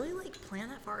they really like plan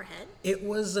that far ahead? It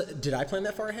was, did I plan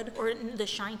that far ahead? Or the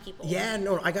Shine people? Yeah,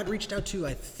 no, I got reached out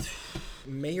to,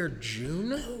 May or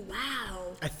June. Oh,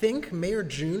 wow. I think May or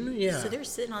June, yeah. So they're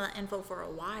sitting on that info for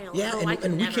a while. Yeah,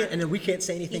 and we can't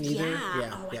say anything either.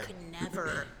 Yeah. I could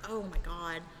never. Oh my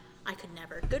God. I could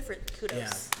never. Kudos.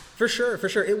 Yeah, for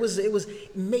sure. It was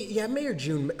May or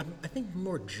June. I think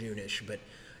more June-ish, but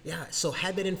yeah. So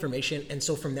had that information, and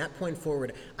so from that point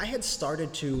forward, I had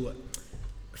started to,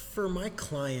 for my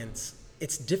clients,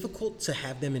 it's difficult to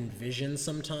have them envision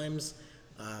sometimes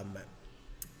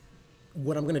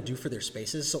what I'm going to do for their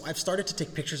spaces. So I've started to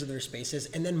take pictures of their spaces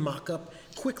and then mock up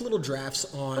quick little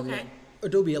drafts on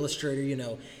Adobe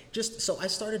Illustrator, just so I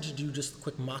started to do just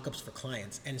quick mock-ups for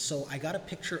clients. And so I got a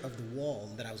picture of the wall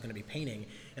that I was going to be painting,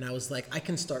 and I was like, I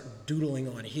can start doodling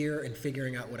on here and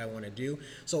figuring out what I want to do.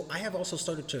 So I have also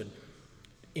started to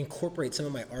incorporate some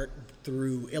of my art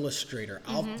through Illustrator.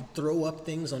 I'll throw up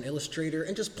things on Illustrator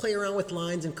and just play around with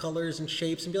lines and colors and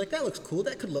shapes and be like, that looks cool,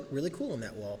 that could look really cool on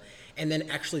that wall. And then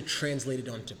actually translate it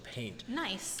onto paint.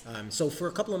 Nice. So for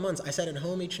a couple of months, I sat at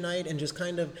home each night and just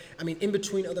kind of, in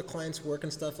between other clients' work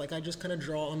and stuff, like I just kind of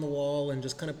draw on the wall and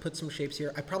just kind of put some shapes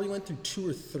here. I probably went through 2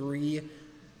 or 3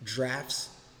 drafts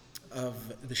of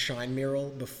the Shine mural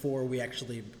before we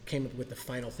actually came up with the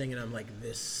final thing, and I'm like,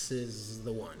 this is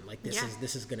the one. Like this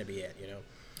is going to be it,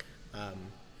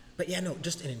 But yeah, no,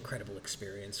 just an incredible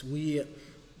experience.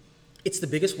 It's the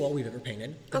biggest wall we've ever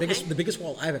painted. The biggest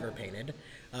wall I've ever painted.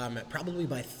 Probably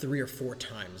by 3 or 4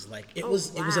 times. Like it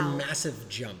was a massive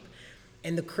jump.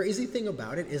 And the crazy thing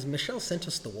about it is Michelle sent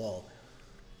us the wall.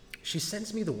 She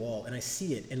sends me the wall and I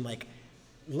see it and like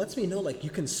lets me know like you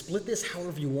can split this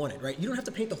however you want it, right? You don't have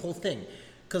to paint the whole thing.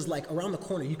 Because like around the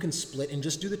corner you can split and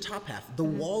just do the top half. The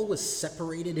wall was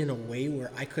separated in a way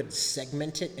where I could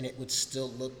segment it and it would still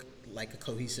look like a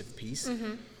cohesive piece.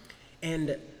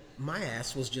 And my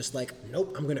ass was just like,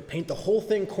 nope, I'm gonna paint the whole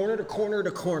thing corner to corner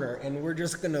to corner, and we're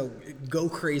just gonna go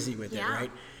crazy with it,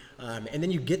 right? And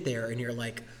then you get there and you're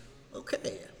like,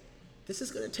 okay, this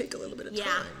is gonna take a little bit of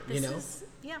time,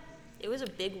 It was a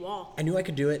big wall. I knew I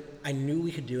could do it. I knew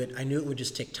we could do it. I knew it would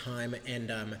just take time,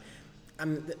 and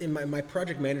in my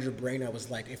project manager brain, I was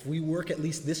like, if we work at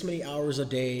least this many hours a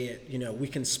day, we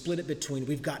can split it between,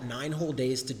 we've got 9 whole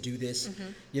days to do this.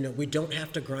 We don't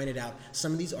have to grind it out.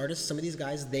 Some of these artists, some of these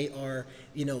guys, they are,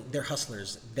 they're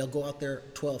hustlers. They'll go out there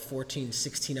 12, 14,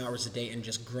 16 hours a day and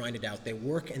just grind it out. They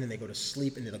work and then they go to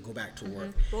sleep and then they'll go back to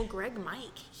work. Well, Greg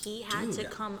Mike, he had to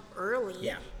come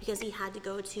early because he had to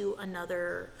go to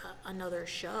another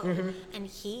show. And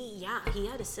he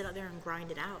had to sit out there and grind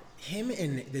it out. Him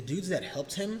and the dudes that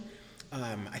helped him,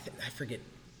 I forget,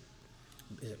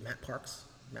 is it Matt Parks?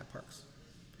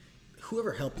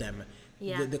 Whoever helped them,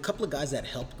 the couple of guys that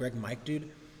helped Greg Mike, dude,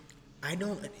 I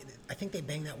think they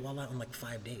banged that wall out in like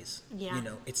 5 days.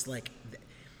 It's like,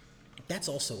 that's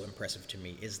also impressive to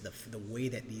me, is the way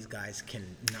that these guys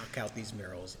can knock out these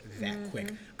murals that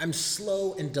quick. I'm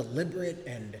slow and deliberate,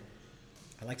 and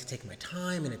I like to take my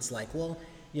time, and it's like, well,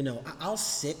 I'll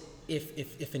sit.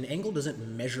 If an angle doesn't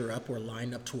measure up or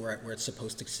line up to where it's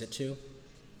supposed to sit to,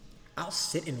 I'll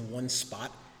sit in one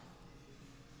spot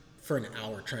for an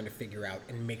hour trying to figure out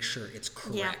and make sure it's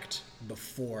correct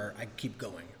before I keep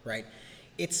going, right?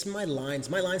 It's my lines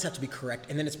have to be correct,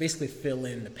 and then it's basically fill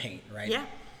in the paint, right? Yeah.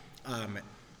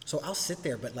 So I'll sit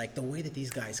there, but like the way that these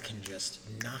guys can just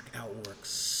knock out work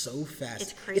so fast,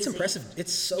 it's crazy. It's impressive.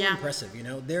 It's so impressive.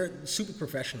 They're super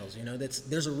professionals.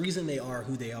 There's a reason they are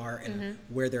who they are and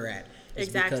where they're at.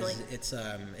 It's because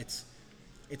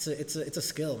it's a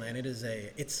skill, man.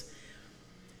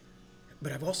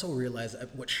 But I've also realized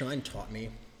what Shine taught me.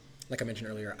 Like I mentioned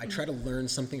earlier, I try to learn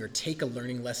something or take a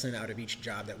learning lesson out of each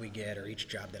job that we get or each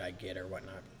job that I get or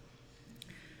whatnot.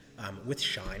 With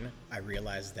Shine, I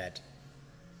realized that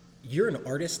you're an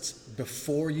artist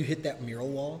before you hit that mural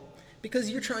wall,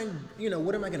 because you're trying,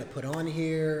 what am I going to put on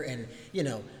here? And,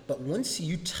 but once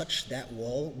you touch that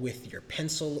wall with your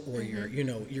pencil or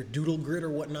your doodle grid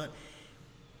or whatnot,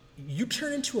 you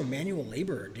turn into a manual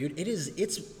laborer, dude.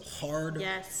 It's hard.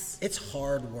 Yes. It's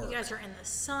hard work. You guys are in the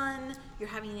sun, you're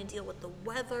having to deal with the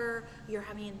weather, you're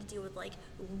having to deal with like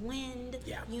wind,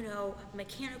 you know,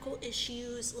 mechanical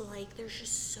issues. Like there's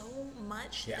just so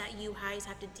much that you guys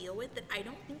have to deal with that I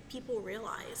don't think people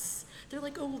realize. They're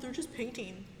like, oh, they're just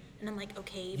painting. And I'm like,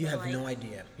 okay, you but have like, no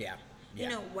idea. You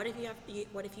know, what if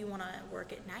you want to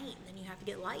work at night? Then you have to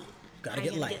get light. Gotta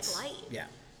get lights. Get light? Yeah.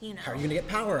 You know. How are you gonna get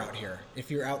power out here if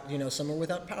you're out, you know, somewhere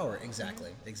without power? Exactly.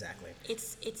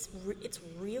 It's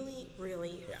really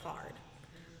hard.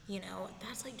 You know,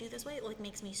 that's like, dude, that's why it like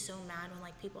makes me so mad when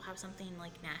like people have something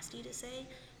like nasty to say,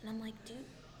 and I'm like, dude,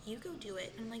 you go do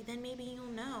it, and I'm like, then maybe you'll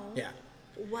know.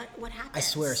 What happens. I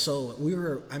swear. So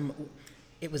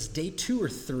it was day 2 or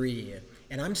 3,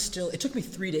 and it took me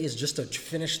 3 days just to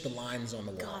finish the lines on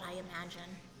the wall. God, I imagine.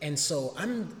 And so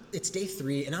it's day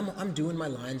 3, and I'm doing my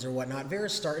lines or whatnot.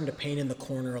 Vera's starting to paint in the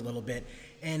corner a little bit,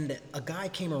 and a guy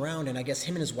came around, and I guess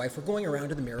him and his wife were going around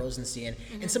to the murals and seeing.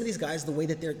 And some of these guys, the way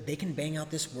that they can bang out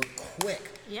this work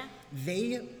quick. Yeah.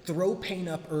 They throw paint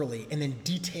up early and then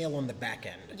detail on the back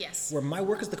end. Yes. Where my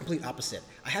work is the complete opposite.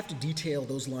 I have to detail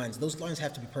those lines. Those lines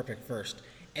have to be perfect first,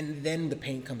 and then the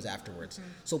paint comes afterwards.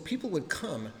 So people would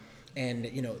come. And,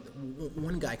 you know,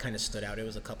 one guy kind of stood out. It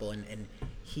was a couple, and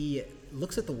he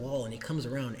looks at the wall, and he comes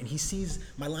around, and he sees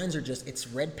my lines are it's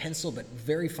red pencil, but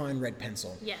very fine red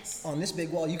pencil. Yes. On this big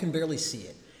wall, you can barely see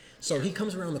it. So he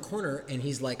comes around the corner, and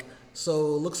he's like, so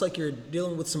looks like you're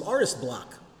dealing with some artist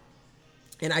block.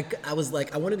 And I was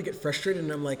like, I wanted to get frustrated, and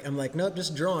I'm like, nope,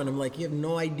 just drawing. I'm like, you have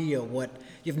no idea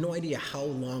how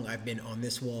long I've been on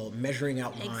this wall measuring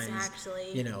out lines.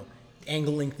 Exactly. You know,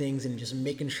 angling things and just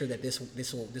making sure that this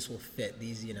will fit.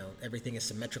 These, you know, everything is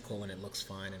symmetrical and it looks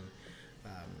fine. And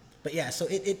but yeah, so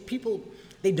people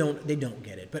they don't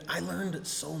get it. But I learned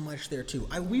so much there too.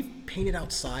 We've painted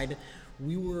outside.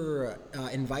 We were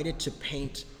invited to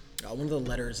paint one of the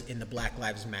letters in the Black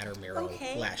Lives Matter mural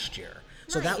last year.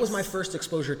 So that was my first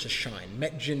exposure to shine.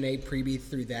 Met Janae Preby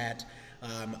through that.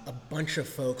 A bunch of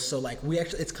folks. So like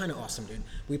it's kind of awesome, dude.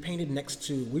 We painted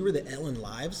we were the Ellen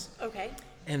Lives. Okay.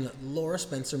 And Laura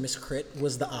Spencer, Miss Crit,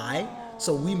 was the I.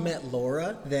 So we met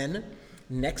Laura then.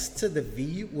 Next to the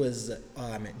V was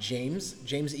James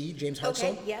Hartzell.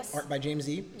 Okay, yes. Art by James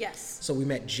E. Yes. So we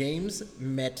met James,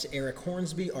 met Eric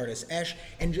Hornsby, artist Esh,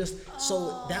 and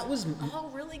so that was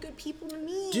all really good people to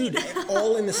meet. Dude,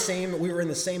 all in the same. We were in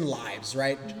the same lives,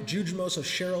 right? Jujmo, so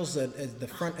Cheryl's at the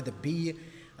front of the B.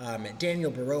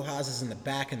 Daniel Barojas is in the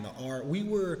back in the R.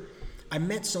 I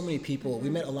met so many people. We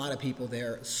met a lot of people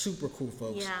there. Super cool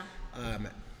folks. Yeah.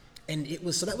 And that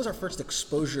was our first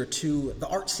exposure to the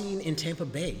art scene in Tampa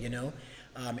Bay, you know?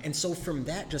 And so from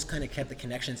that just kind of kept the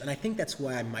connections. And I think that's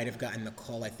why I might have gotten the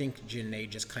call. I think Janae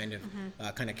just kind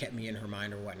of kept me in her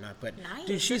mind or whatnot. But nice.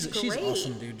 Dude, she's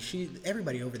awesome, dude.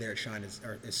 Everybody over there at Shine is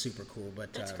super cool.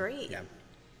 But that's great. Yeah.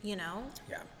 You know?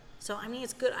 Yeah. So I mean,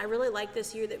 it's good. I really like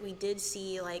this year that we did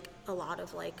see like a lot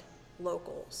of like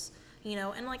locals. You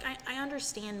know, and like I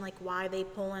understand like why they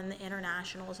pull in the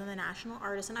internationals and the national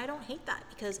artists, and I don't hate that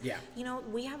because you know,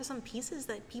 we have some pieces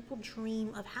that people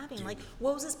dream of having. Dude. Like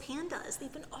Wose's Pandas,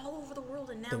 they've been all over the world,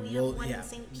 and now we have one in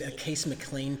St. Pete. The Case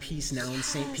McLean piece now in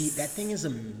St. Pete, that thing is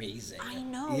amazing. I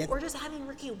know. Or just having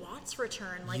Ricky Watts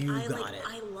return. Like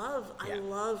I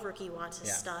love Ricky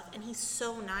Watts' stuff, and he's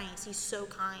so nice. He's so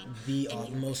kind.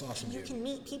 Most awesome dude. You can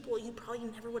meet people you probably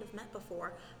never would have met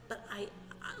before, but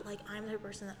I'm the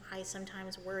person that I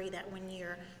sometimes worry that when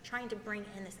you're trying to bring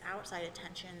in this outside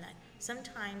attention, that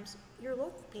sometimes your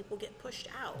local people get pushed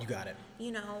out. You got it.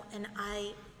 You know, and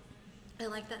I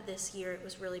like that this year it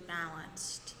was really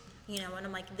balanced. You know, and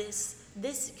I'm like, this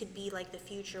could be like the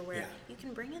future where you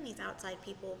can bring in these outside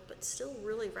people, but still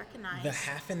really recognize the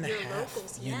half and the your half.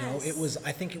 locals. You know,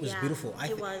 I think it was beautiful.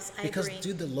 It was. I because, agree.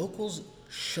 Dude, the locals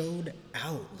showed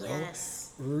out, bro.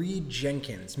 Yes. Reed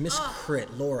Jenkins, Miss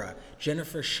Crit, Laura,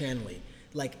 Jennifer Shanley.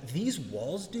 Like, these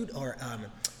walls, dude, are,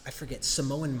 I forget,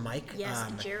 Samoan Mike.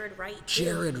 Yes, Jared Wright.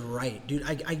 Jared Wright, dude.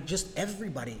 I just,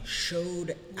 everybody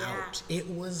showed out. It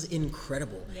was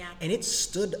incredible. Yeah. And it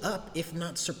stood up, if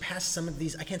not surpassed some of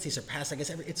these, I can't say surpassed, I guess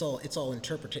it's all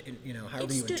interpreted, you know,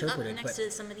 however you interpret it. It stood up next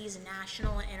to some of these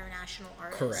national and international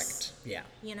artists. Correct, yeah.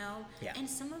 You know? Yeah. And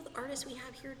some of the artists we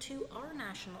have here, too, are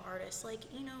national artists. Like,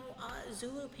 you know,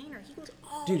 Zulu Painter, he goes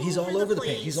all over the place. Dude, he's all over the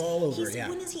place. He's all over,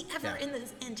 When is he ever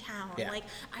in town? Yeah. Like,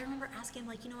 I remember asking him,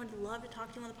 like, you know, I'd love to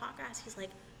talk to him on the podcast. He's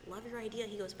like, love your idea.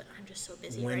 He goes, but I'm just so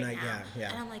busy right now.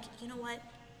 And I'm like, you know what?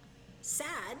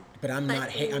 Sad. But I'm not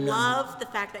the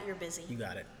fact that you're busy. You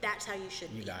got it. That's how you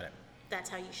should be. You got it. that's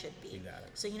how you should be. You got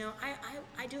it. So, you know,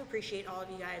 I do appreciate all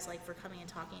of you guys, like, for coming and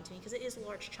talking to me, because it is a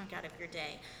large chunk out of your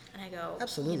day. And I go,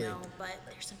 absolutely. You know, but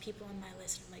there's some people on my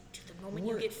list, I'm like, dude, the moment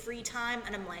you get free time,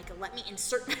 and I'm like, let me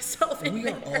insert myself in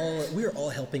we are all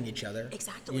helping each other.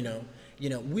 Exactly. You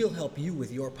know, we'll help you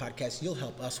with your podcast. You'll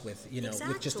help us with, you know,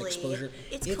 exactly. with just exposure.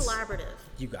 It's collaborative.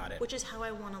 You got it. Which is how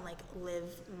I want to, like,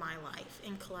 live my life,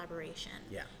 in collaboration.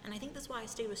 Yeah. And I think that's why I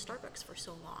stayed with Starbucks for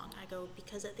so long. I go,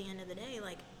 because at the end of the day,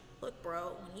 like, look,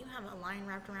 bro, when you have a line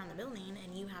wrapped around the building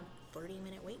and you have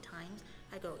 30-minute wait times,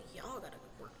 I go, y'all gotta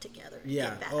work together.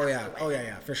 Yeah. Oh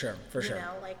yeah. For sure. You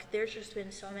know, like, there's just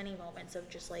been so many moments of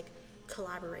just, like,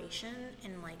 collaboration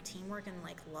and, like, teamwork and,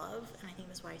 like, love, and I think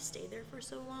that's why I stayed there for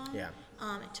so long. Yeah.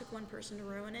 It took one person to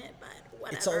ruin it, but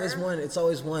whatever. It's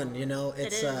always one. You know,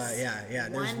 it's yeah.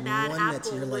 There's one bad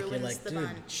apple that you're like, the dude.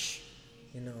 bunch.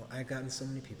 You know, I've gotten so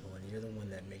many people, and you're the one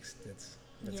that that's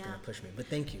Yeah. gonna push me. But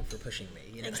thank you for pushing me.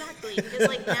 You know? Exactly, because,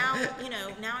 like, now, you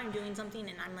know, now I'm doing something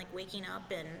and I'm, like, waking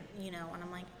up and, you know, and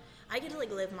I'm like, I get to,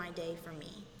 like, live my day for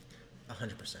me.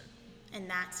 100%. And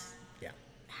that's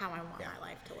how I want my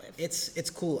life to live. It's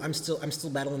cool. I'm still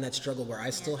battling that struggle where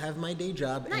I still have my day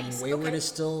job and Wayward is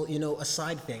still, you know, a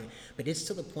side thing. But it's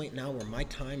to the point now where my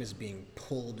time is being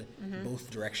pulled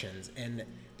both directions, and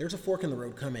there's a fork in the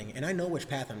road coming, and I know which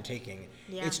path I'm taking.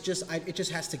 Yeah. It's just it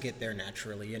just has to get there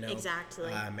naturally, you know.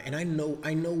 Exactly. And I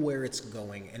know where it's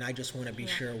going, and I just want to be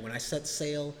sure when I set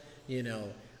sail, you know,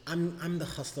 I'm the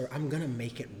hustler. I'm gonna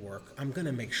make it work. I'm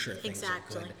gonna make sure things are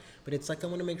good. But it's like I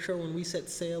want to make sure when we set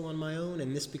sail on my own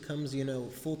and this becomes, you know,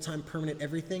 full-time, permanent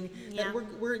everything, that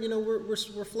we're you know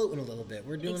we're floating a little bit.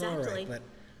 We're doing all right. But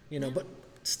you know, but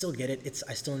still get it.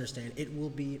 I still understand. It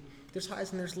will be. There's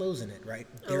highs and there's lows in it, right?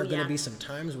 There are gonna be some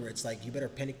times where it's like you better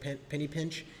penny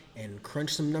pinch and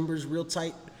crunch some numbers real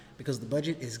tight because the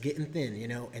budget is getting thin, you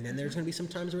know. And then there's gonna be some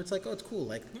times where it's like, oh, it's cool.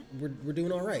 Like we're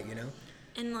doing all right, you know.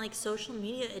 And, like, social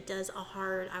media, it does a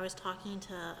hard. I was talking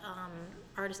to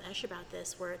Artist Esh about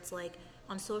this, where it's like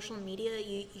on social media,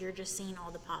 you're just seeing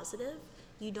all the positive.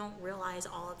 You don't realize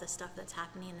all of the stuff that's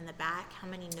happening in the back, how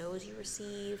many no's you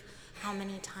receive, how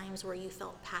many times where you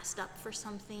felt passed up for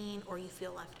something or you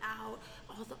feel left out,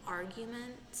 all the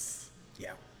arguments.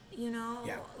 Yeah. You know,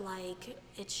 like,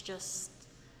 it's just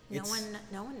no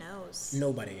one knows.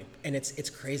 Nobody, and it's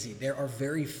crazy. There are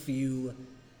very few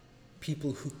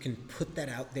people who can put that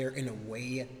out there in a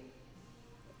way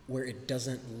where it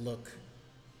doesn't look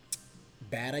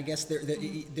bad. I guess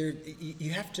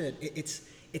you have to.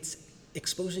 It's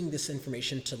exposing this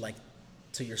information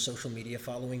to your social media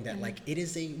following that like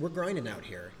we're grinding out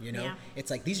here. You know,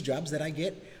 it's like these jobs that I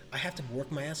get, I have to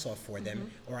work my ass off for them,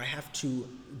 or I have to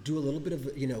do a little bit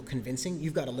of, you know, convincing.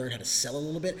 You've got to learn how to sell a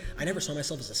little bit. I never saw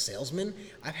myself as a salesman.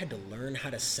 I've had to learn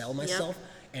how to sell myself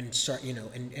and start, you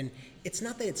know, and it's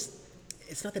not that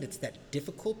it's that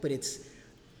difficult, but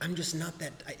I'm just not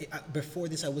that. Before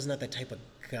this, I was not that type of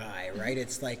guy, right?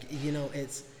 It's like, you know,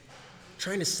 it's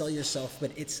trying to sell yourself,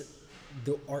 but it's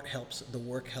the art helps, the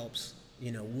work helps.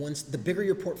 You know, once the bigger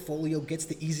your portfolio gets,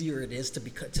 the easier it is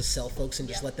to sell folks and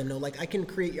just let them know, like, I can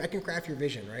craft your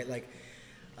vision, right? Like,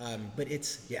 but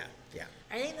it's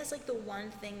I think that's like the one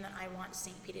thing that I want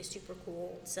St. Pete is super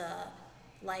cool to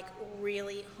like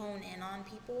really hone in on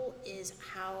people is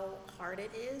how hard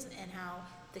it is and how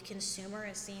the consumer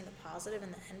is seeing the positive in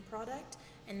the end product,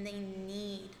 and they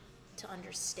need to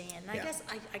understand. And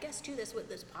I guess too, that's what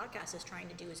this podcast is trying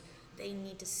to do is they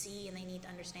need to see and they need to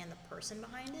understand the person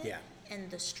behind it and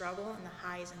the struggle and the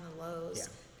highs and the lows.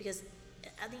 Because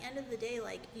at the end of the day,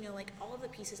 like, you know, like all of the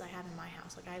pieces I have in my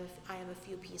house, like I have a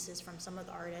few pieces from some of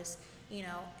the artists, you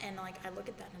know, and like I look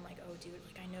at that and I'm like, oh dude,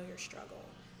 like I know your struggle.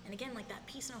 And again, like that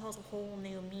piece now has a whole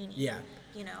new meaning. Yeah.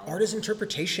 You know? Art is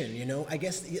interpretation, you know? I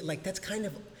guess like that's kind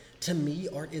of, to me,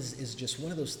 art is just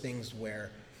one of those things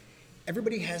where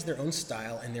everybody has their own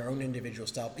style and their own individual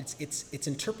style. It's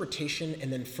interpretation,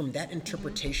 and then from that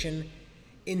interpretation,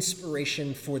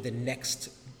 inspiration for the next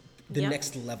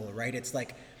level, right? It's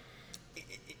like,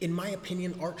 in my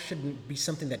opinion, art shouldn't be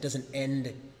something that doesn't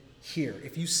end here.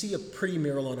 If you see a pretty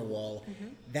mural on a wall,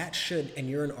 that should, and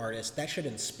you're an artist, that should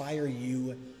inspire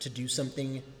you to do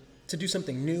something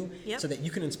new, so that you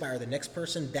can inspire the next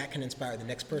person, that can inspire the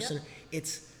next person.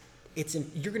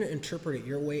 You're going to interpret it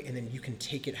your way, and then you can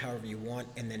take it however you want,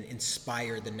 and then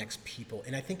inspire the next people.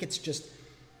 And I think that's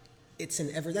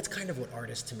kind of what art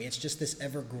is to me. It's just this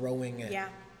ever-growing.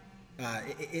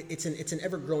 It's an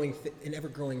ever-growing,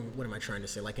 what am I trying to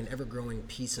say? Like an ever-growing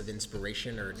piece of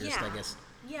inspiration, or just, I guess.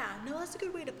 Yeah, no, that's a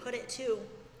good way to put it too.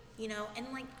 You know,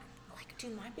 and like,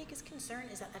 dude, my biggest concern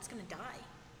is that that's going to die.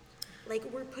 Like,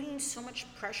 we're putting so much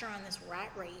pressure on this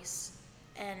rat race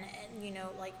and you know,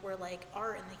 like, where like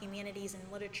art and the humanities and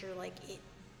literature, like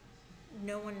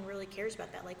no one really cares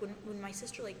about that. Like when my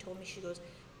sister like told me, she goes,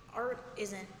 art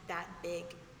isn't that big,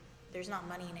 there's not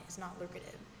money in it, it's not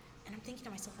lucrative. And I'm thinking to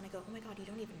myself, and I go, oh my God, you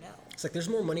don't even know. It's like there's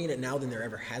more money in it now than there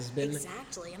ever has been.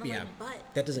 Exactly. And I'm like,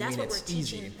 but that doesn't that's mean what it's we're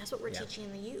easy. teaching. That's what we're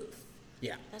teaching the youth.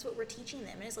 Yeah. That's what we're teaching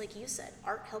them. And it's like you said,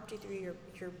 art helped you through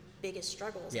your biggest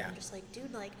struggles. Yeah. And I'm just like,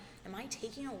 dude, like, am I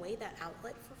taking away that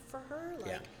outlet for her?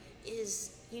 Like,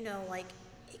 is, you know, like,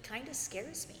 it kind of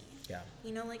scares me. Yeah.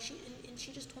 You know, like,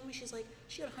 she just told me, she's like,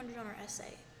 she got 100 on her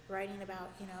essay writing about,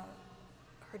 you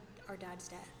know, our dad's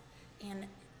death.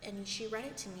 And she read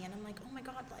it to me, and I'm like, oh my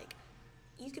God, like,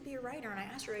 you could be a writer. And I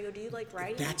asked her, I go, do you like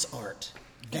writing? That's art.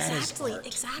 That is art.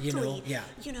 Exactly. You know? Yeah.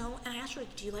 You know, and I asked her,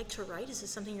 like, do you like to write? Is this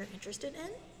something you're interested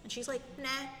in? And she's like, nah.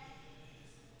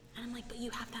 And I'm like, but you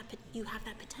have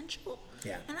that potential.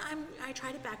 Yeah. And I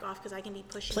try to back off because I can be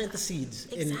pushing. Plant the seeds,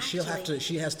 exactly. and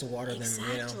she has to water them.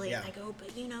 Exactly. You know? Yeah. I go,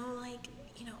 but you know, like,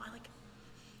 you know, I like,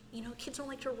 you know, kids don't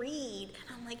like to read.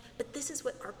 And I'm like, but this is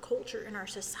what our culture and our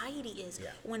society is. Yeah.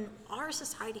 When our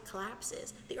society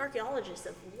collapses, the archaeologists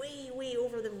have way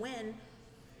over the when,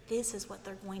 this is what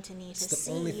they're going to need to see. It's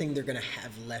the only thing they're going to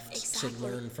have left Exactly. to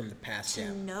learn from the past.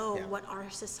 To know Yeah. what our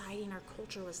society and our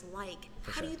culture was like.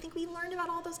 For How sure. do you think we learned about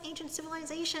all those ancient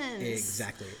civilizations?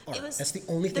 Exactly. Art. Was, that's the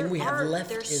only thing we have left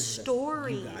their is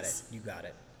stories. You got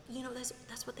it. You know,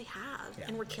 that's what they have, Yeah.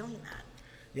 and we're killing that.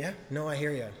 Yeah, no, I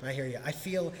hear you. I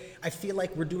feel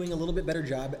like we're doing a little bit better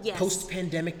job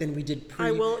post-pandemic than we did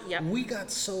pre. We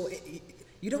got so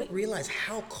you don't realize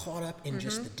how caught up in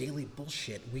just the daily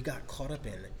bullshit we got caught up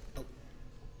in. Oh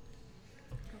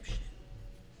shit!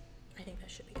 I think that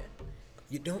should be good.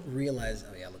 You don't realize.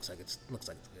 Oh yeah, looks like it's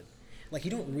good. Like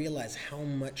you don't realize how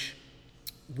much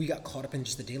we got caught up in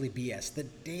just the daily BS, the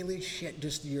daily shit,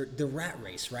 just the rat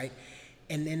race, right?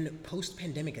 And then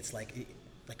post-pandemic, it's like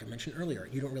I mentioned earlier,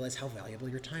 you don't realize how valuable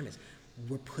your time is.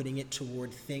 We're putting it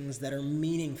toward things that are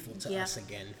meaningful to us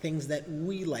again, things that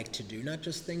we like to do, not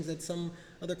just things that some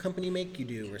other company make you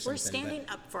do or something. We're standing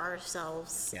up for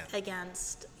ourselves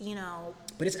against, you know.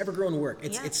 But it's ever-growing work.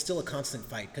 It's still a constant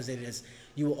fight because it is.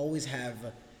 You will always have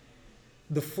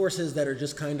the forces that are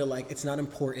just kind of like it's not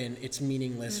important, it's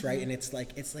meaningless, right? And it's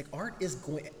like art is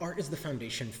the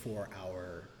foundation for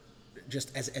our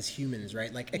just as humans,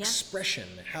 right? Like expression.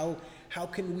 How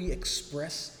can we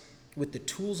express with the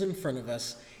tools in front of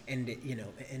us and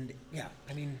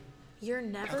I mean you are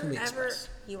never going to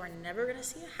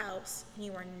see a house, and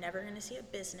you are never going to see a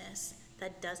business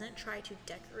that doesn't try to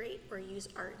decorate or use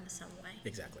art in some way.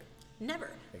 Exactly.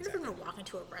 Never. You're never going to walk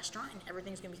into a restaurant and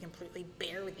everything's going to be completely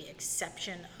bare with the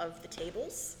exception of the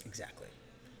tables. Exactly.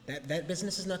 That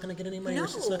business is not going to get any money. No.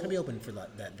 It's not going to be open for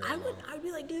that very long. I'd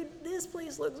be like, dude, this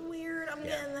place looks weird. I'm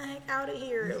getting the heck out of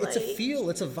here. It's a feel.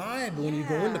 It's a vibe when you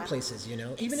go into places, you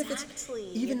know. Even if it's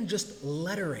even just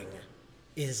lettering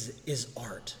is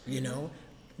art, you know.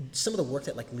 Some of the work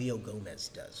that like Leo Gomez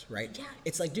does, right? Yeah.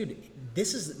 It's like, dude,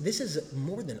 this is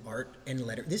more than art and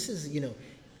letter. This is, you know,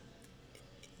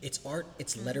 it's art,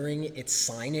 it's lettering, it's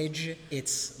signage,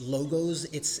 it's logos,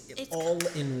 it's all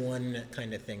in one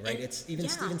kind of thing, right? It's even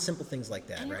simple things like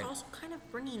that, and right? you're also kind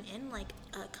of bringing in like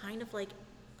a kind of like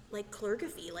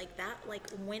calligraphy, like that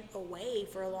went away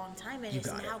for a long time and is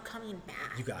now coming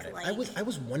back. You got it. Like, I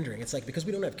was wondering, it's like, because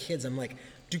we don't have kids, I'm like,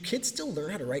 do kids still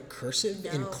learn how to write cursive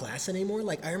in class anymore?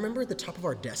 Like, I remember at the top of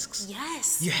our desks.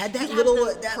 Yes. You had that You'd little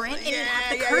have the print and you'd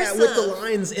have the cursive. with the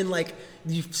lines, and like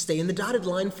you stay in the dotted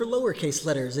line for lowercase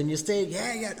letters, and you stay.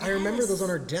 I remember those on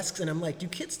our desks, and I'm like, do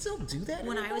kids still do that?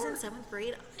 When anymore? I was in 7th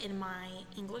grade in my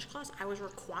English class, I was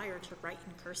required to write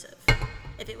in cursive.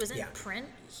 If it was in print,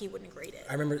 he wouldn't grade it.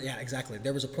 I remember, exactly.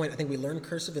 There was a point, I think we learned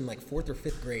cursive in like 4th or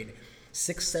 5th grade.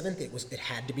 6th, 7th, it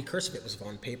had to be cursive. It was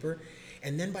on paper.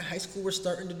 And then by high school, we're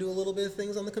starting to do a little bit of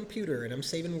things on the computer, and I'm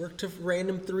saving work to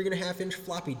random 3.5-inch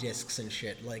floppy disks and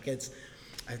shit. Like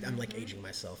I'm like aging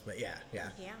myself, but yeah.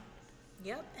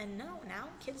 Yep. And now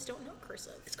kids don't know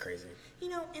cursive. It's crazy. You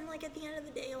know, and like at the end of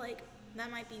the day, like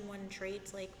that might be one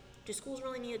trait. Like, do schools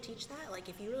really need to teach that? Like,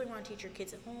 if you really want to teach your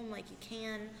kids at home, like you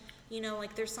can. You know,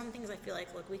 like there's some things I feel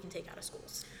like, look, we can take out of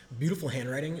schools. Beautiful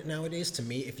handwriting nowadays, to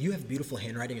me, if you have beautiful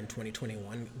handwriting in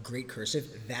 2021, great cursive,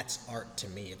 that's art to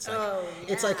me. It's like,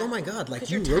 it's like, oh my God, like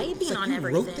you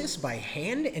wrote this by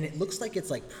hand, and it looks like it's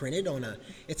like printed on a.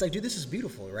 It's like, dude, this is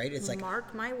beautiful, right? It's like,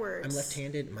 mark my words. I'm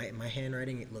left-handed. My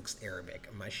handwriting, it looks Arabic.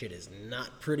 My shit is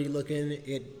not pretty looking.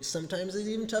 It sometimes is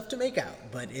even tough to make out,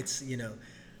 but it's, you know.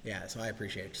 Yeah, so I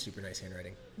appreciate it. Super nice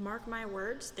handwriting. Mark my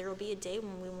words, there will be a day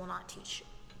when we will not teach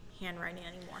handwriting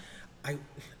anymore. I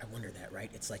wonder that, right?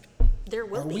 It's like there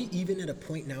will be. Are we even at a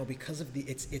point now because of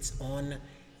it's on?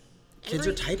 Kids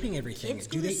are typing everything. Kids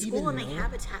do go they to school even and know? they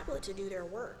have a tablet to do their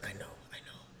work. I know.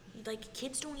 Like,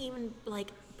 kids don't even,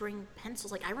 like, bring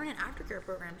pencils. Like, I run an aftercare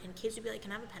program, and kids would be like,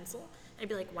 can I have a pencil? And I'd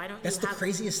be like, why don't That's you the have...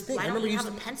 craziest thing. Why I don't remember you have a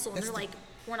using- pencil? And that's they're the- like,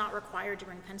 we're not required to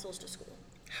bring pencils to school.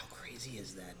 How crazy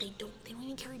is that? They don't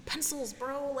even carry pencils,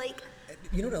 bro. Like,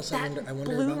 You know what else that I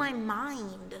wonder blew about? my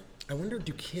mind. I wonder,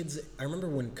 do kids... I remember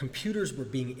when computers were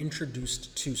being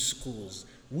introduced to schools,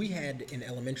 we had in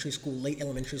elementary school, late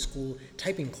elementary school,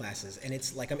 typing classes, and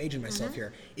it's like, I'm aging myself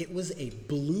here. It was a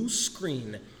blue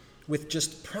screen with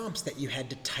just prompts that you had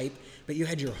to type, but you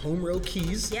had your home row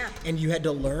keys, and you had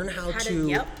to learn how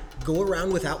to go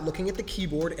around without looking at the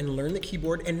keyboard and learn the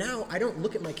keyboard. And now I don't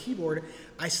look at my keyboard.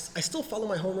 I still follow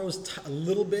my home rows a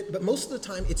little bit, but most of the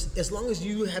time, it's as long as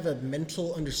you have a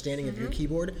mental understanding of your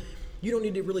keyboard, you don't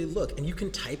need to really look, and you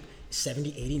can type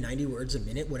 70, 80, 90 words a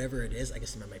minute, whatever it is. I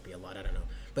guess that might be a lot, I don't know.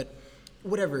 But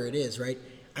whatever it is, right?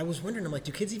 I was wondering, I'm like,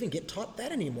 do kids even get taught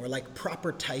that anymore? Like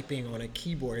proper typing on a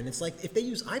keyboard? And it's like, if they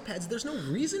use iPads, there's no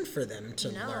reason for them to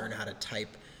learn how to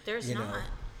type. There's not.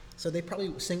 So they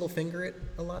probably single finger it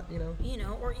a lot,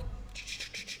 Or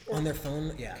on their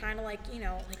phone, kind of like,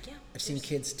 I've seen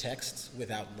kids text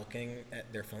without looking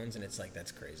at their phones, and it's like,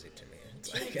 that's crazy to me.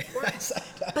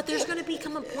 But there's going to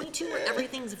become a point too where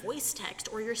everything's voice text,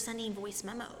 or you're sending voice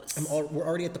memos. We're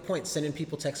already at the point sending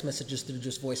people text messages through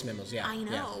just voice memos. Yeah, I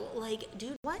know. Yeah. Like,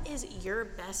 dude, what is your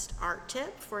best art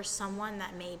tip for someone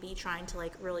that may be trying to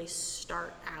like really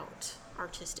start out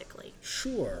artistically?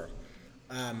 Sure.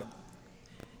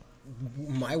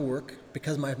 My work,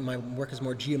 because my work is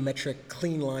more geometric,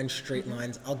 clean lines, straight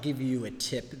lines, I'll give you a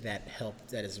tip that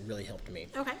has really helped me.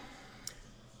 Okay.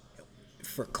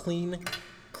 For clean,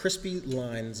 crispy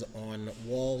lines on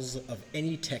walls of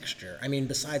any texture. I mean,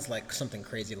 besides like something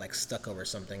crazy like stucco or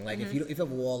something. Like if you have a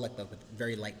wall like with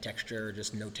very light texture or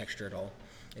just no texture at all,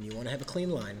 and you want to have a clean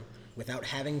line without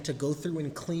having to go through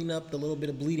and clean up the little bit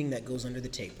of bleeding that goes under the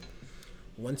tape.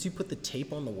 Once you put the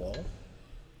tape on the wall,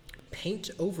 paint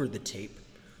over the tape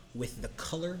with the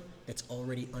color that's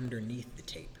already underneath the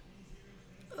tape.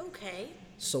 Okay.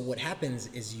 So what happens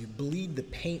is you bleed the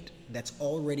paint that's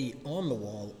already on the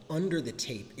wall under the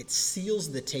tape. It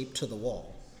seals the tape to the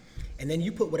wall. And then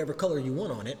you put whatever color you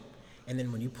want on it, and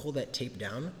then when you pull that tape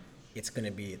down, it's going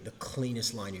to be the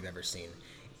cleanest line you've ever seen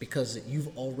because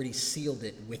you've already sealed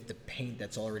it with the paint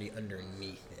that's already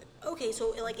underneath it. Okay,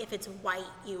 so like if it's white,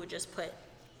 you would just put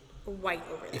white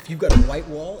over that. If you've got a white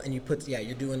wall and you put,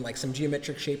 you're doing like some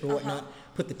geometric shape or whatnot,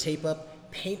 put the tape up,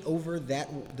 paint over that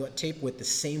tape with the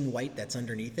same white that's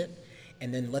underneath it,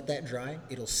 and then let that dry.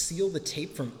 It'll seal the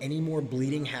tape from any more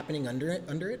bleeding happening under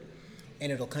it, and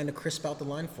it'll kind of crisp out the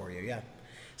line for you,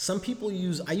 Some people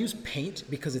I use paint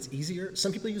because it's easier.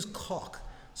 Some people use caulk.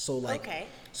 So like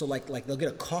they'll get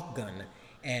a caulk gun,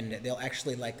 and they'll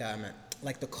actually like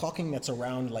the caulking that's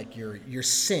around like your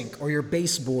sink or your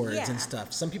baseboards and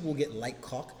stuff. Some people will get light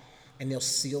caulk, and they'll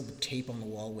seal the tape on the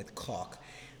wall with caulk.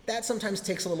 That sometimes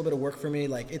takes a little bit of work for me.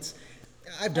 Like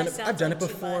I've done it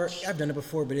before,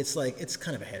 but it's like it's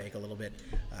kind of a headache a little bit.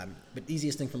 But the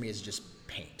easiest thing for me is just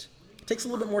paint. It takes a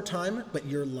little bit more time, but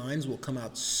your lines will come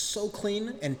out so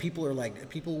clean, and people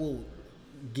will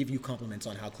give you compliments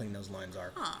on how clean those lines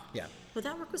are. Yeah. Would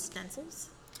that work with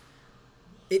stencils?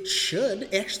 It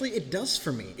should. Actually, it does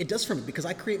for me. It does for me because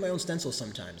I create my own stencils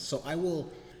sometimes. So I'll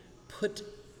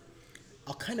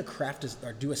kind of craft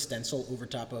or do a stencil over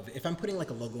top of, if I'm putting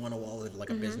like a logo on a wall of like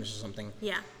a business or something.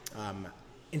 Yeah.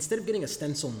 Instead of getting a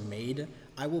stencil made,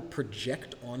 I will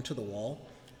project onto the wall,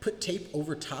 put tape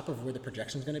over top of where the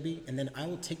projection's going to be, and then I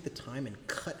will take the time and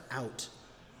cut out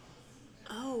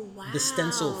the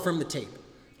stencil from the tape.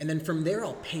 And then from there,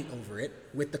 I'll paint over it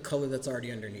with the color that's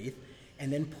already underneath,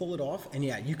 and then pull it off. And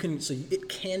it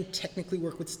can technically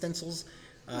work with stencils.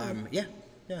 Yeah.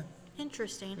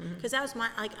 Interesting, because that was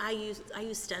I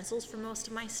use stencils for most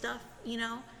of my stuff, and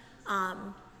I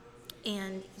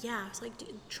was like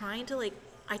trying to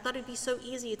I thought it'd be so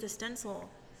easy to stencil.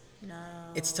 No,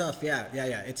 it's tough. Yeah,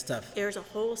 it's tough. There's a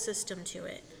whole system to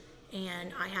it,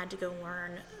 and I had to go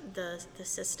learn the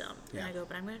system. And I go,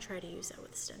 but I'm going to try to use that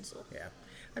with stencil. Yeah,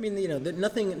 I mean,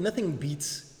 nothing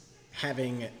beats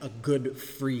having a good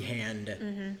free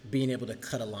hand, being able to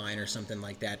cut a line or something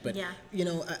like that. But, I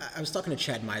was talking to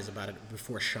Chad Mize about it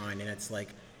before Shine, and it's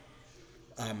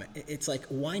like,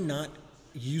 why not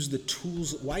use the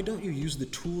tools? Why don't you use the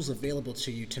tools available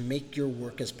to you to make your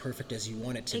work as perfect as you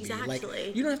want it to be? Like,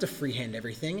 you don't have to freehand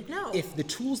everything. No. If the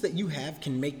tools that you have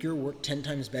can make your work 10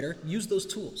 times better, use those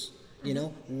tools.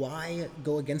 Why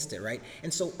go against it, right?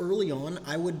 And so early on,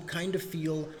 I would kind of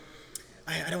feel,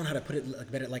 I don't know how to put it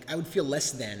like better. Like I would feel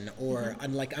less than, or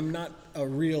I'm not a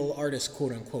real artist,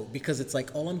 quote unquote, because it's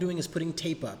like all I'm doing is putting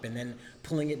tape up and then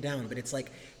pulling it down. But it's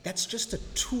like that's just a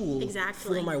tool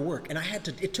for my work, and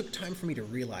it took time for me to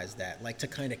realize that, like to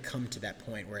kind of come to that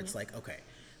point where it's like, okay,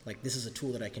 like this is a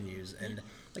tool that I can use, and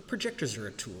like projectors are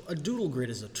a tool, a doodle grid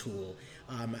is a tool,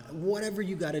 whatever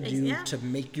you got to do to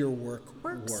make your work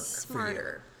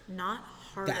smarter, not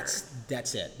harder.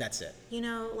 That's it. You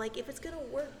know, like if it's gonna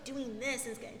work doing this,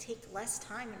 and it's gonna take less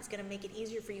time, and it's gonna make it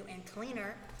easier for you and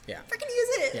cleaner. Freaking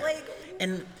use it. Yeah. Like,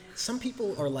 and some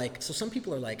people are like,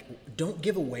 don't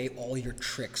give away all your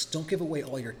tricks, don't give away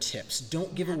all your tips,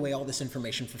 don't give away all this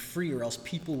information for free, or else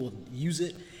people will use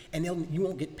it and you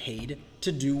won't get paid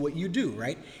to do what you do,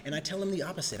 right? And I tell them the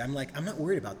opposite. I'm like, I'm not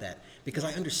worried about that because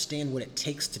I understand what it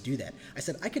takes to do that. I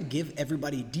said I could give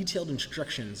everybody detailed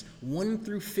instructions 1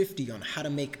 through 50 on how to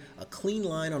make a clean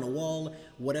line on a wall,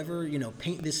 whatever,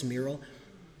 paint this mural.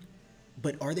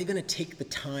 But are they going to take the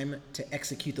time to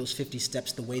execute those 50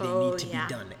 steps the way they need to be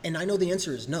done? And I know the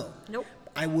answer is no. Nope.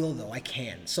 I will though, I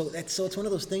can. So it's one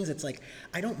of those things that's like,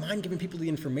 I don't mind giving people the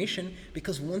information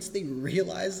because once they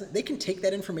realize, they can take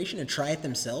that information and try it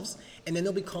themselves, and then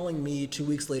they'll be calling me 2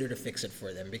 weeks later to fix it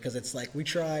for them because it's like, we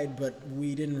tried, but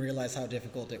we didn't realize how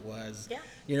difficult it was. Yeah.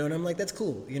 And I'm like, that's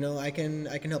cool. I can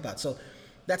help out. So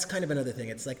that's kind of another thing.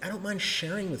 It's like, I don't mind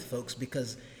sharing with folks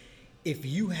because if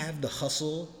you have the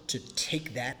hustle to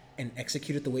take that and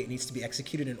execute it the way it needs to be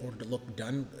executed in order to look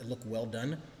well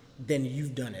done, then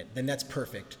you've done it. Then that's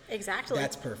perfect. Exactly.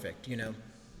 That's perfect.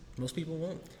 Most people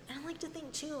won't. And I like to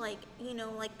think too, like,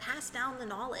 pass down the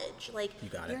knowledge. Like,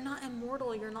 you're not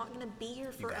immortal. You're not going to be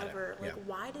here forever. Like,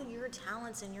 why do your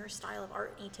talents and your style of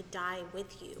art need to die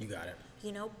with you? You got it.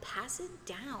 Pass it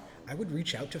down. I would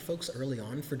reach out to folks early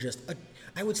on for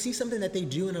I would see something that they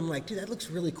do and I'm like, dude, that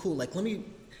looks really cool. Like, let me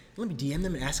DM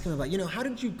them and ask them about, how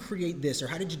did you create this or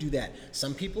how did you do that?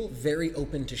 Some people very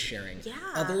open to sharing. Yeah.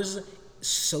 Others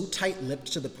so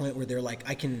tight-lipped to the point where they're like,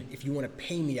 if you want to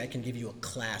pay me, I can give you a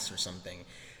class or something.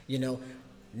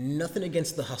 Nothing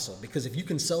against the hustle, because if you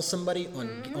can sell somebody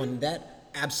on that,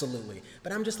 absolutely.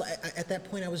 But I'm just like, at that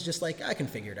point, I was just like, I can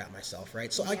figure it out myself,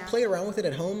 right? So I play around with it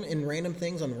at home in random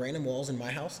things on random walls in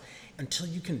my house until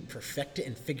you can perfect it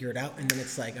and figure it out. And then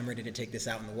it's like, I'm ready to take this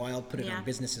out in the wild, put it on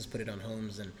businesses, put it on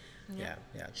homes, and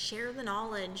Share the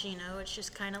knowledge, it's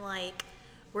just kind of like,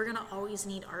 we're going to always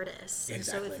need artists.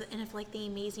 Exactly. And if like the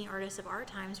amazing artists of our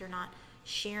times are not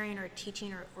sharing or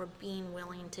teaching or being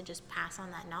willing to just pass on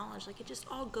that knowledge, like it just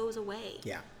all goes away.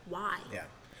 Yeah. Why? Yeah.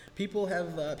 People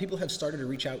have started to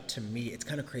reach out to me. It's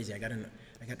kind of crazy. I got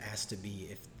asked to be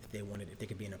if they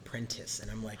could be an apprentice, and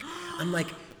I'm like,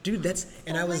 dude, that's.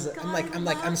 And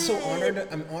I'm so honored.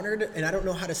 I'm honored, and I don't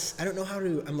know how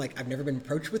to. I'm like, I've never been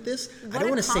approached with this. I don't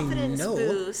want to say no.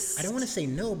 Boost. I don't want to say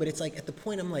no, but it's like at the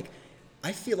point I'm like,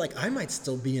 I feel like I might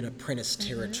still be in apprentice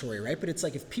territory, right? But it's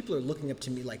like if people are looking up to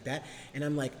me like that, and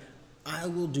I'm like, I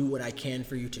will do what I can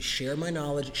for you to share my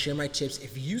knowledge, share my tips.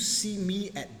 If you see me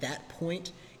at that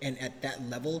point and at that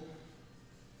level,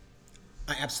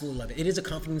 I absolutely love it. It is a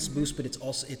confidence boost, but it's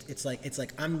also it's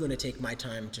like I'm going to take my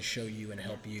time to show you and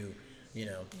help you,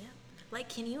 Yeah. Like,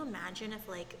 can you imagine if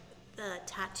like the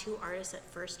tattoo artists that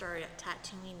first started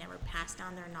tattooing never passed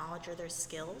down their knowledge or their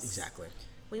skills? Exactly.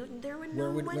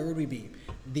 Where would we be?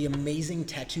 The amazing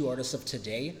tattoo artists of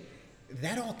today,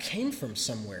 that all came from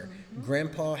somewhere.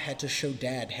 Grandpa had to show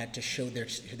dad, had to show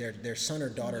their son or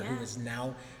daughter who is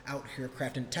now out here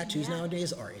crafting. Tattoos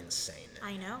nowadays are insane.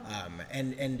 I know.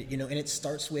 And it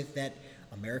starts with that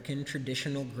American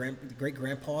traditional great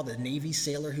grandpa, the Navy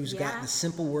sailor who's got the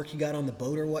simple work he got on the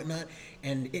boat or whatnot,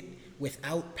 and it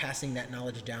without passing that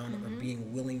knowledge down or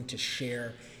being willing to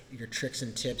share your tricks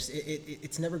and tips,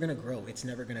 it's never going to grow. It's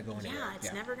never going to go anywhere. Yeah,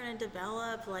 it's never going to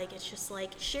develop. Like, it's just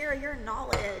like, share your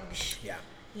knowledge. Yeah.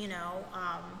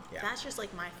 That's just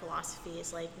like my philosophy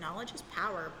is like, knowledge is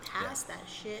power. Pass that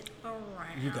shit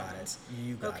around. You got it.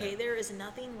 Okay, there is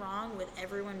nothing wrong with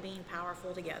everyone being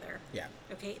powerful together. Yeah.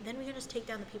 Okay, then we can just take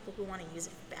down the people who want to use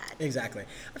it bad. Exactly.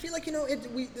 I feel like,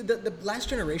 the last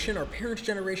generation, our parents'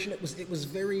 generation, it was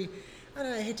very,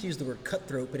 I hate to use the word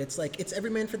cutthroat, but it's like, it's every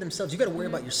man for themselves. You got to worry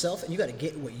about yourself, and you got to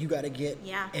get what you got to get,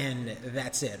 and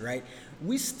that's it, right?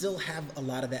 We still have a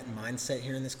lot of that mindset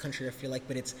here in this country, I feel like,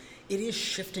 but it is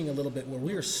shifting a little bit where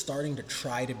we are starting to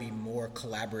try to be more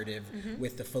collaborative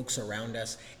with the folks around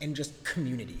us and just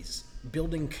communities,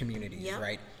 building communities,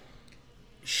 right?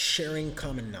 Sharing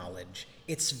common knowledge.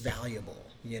 It's valuable,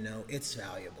 it's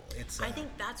valuable. I think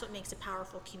that's what makes a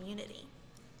powerful community.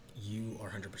 You are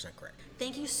 100% correct.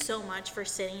 Thank you so much for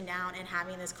sitting down and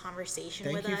having this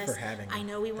conversation with us. Thank you for having me. I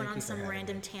know we went on some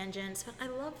random tangents, but I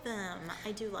love them.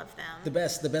 I do love them. The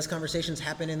best conversations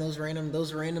happen in those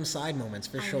random side moments,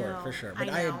 for sure. But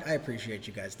I appreciate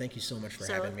you guys. Thank you so much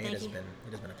for having me. It has been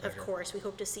a pleasure. Of course, we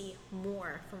hope to see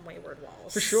more from Wayward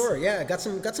Walls. For sure, yeah. Got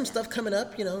some stuff coming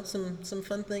up, some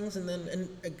fun things, and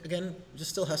again,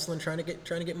 just still hustling, trying to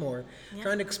get more,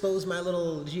 trying to expose my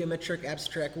little geometric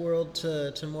abstract world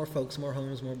to more folks, more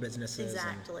homes, more businesses.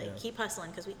 Exactly. And, keep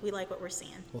hustling because we like what we're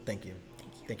seeing. Well, thank you.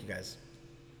 Thank you, guys.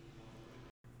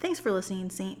 Thanks for listening,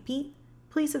 St. Pete.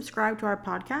 Please subscribe to our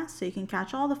podcast so you can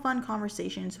catch all the fun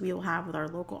conversations we will have with our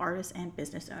local artists and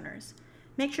business owners.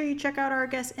 Make sure you check out our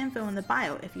guest info in the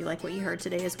bio if you like what you heard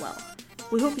today as well.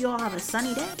 We hope you all have a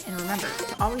sunny day, and remember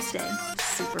to always stay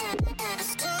super cool.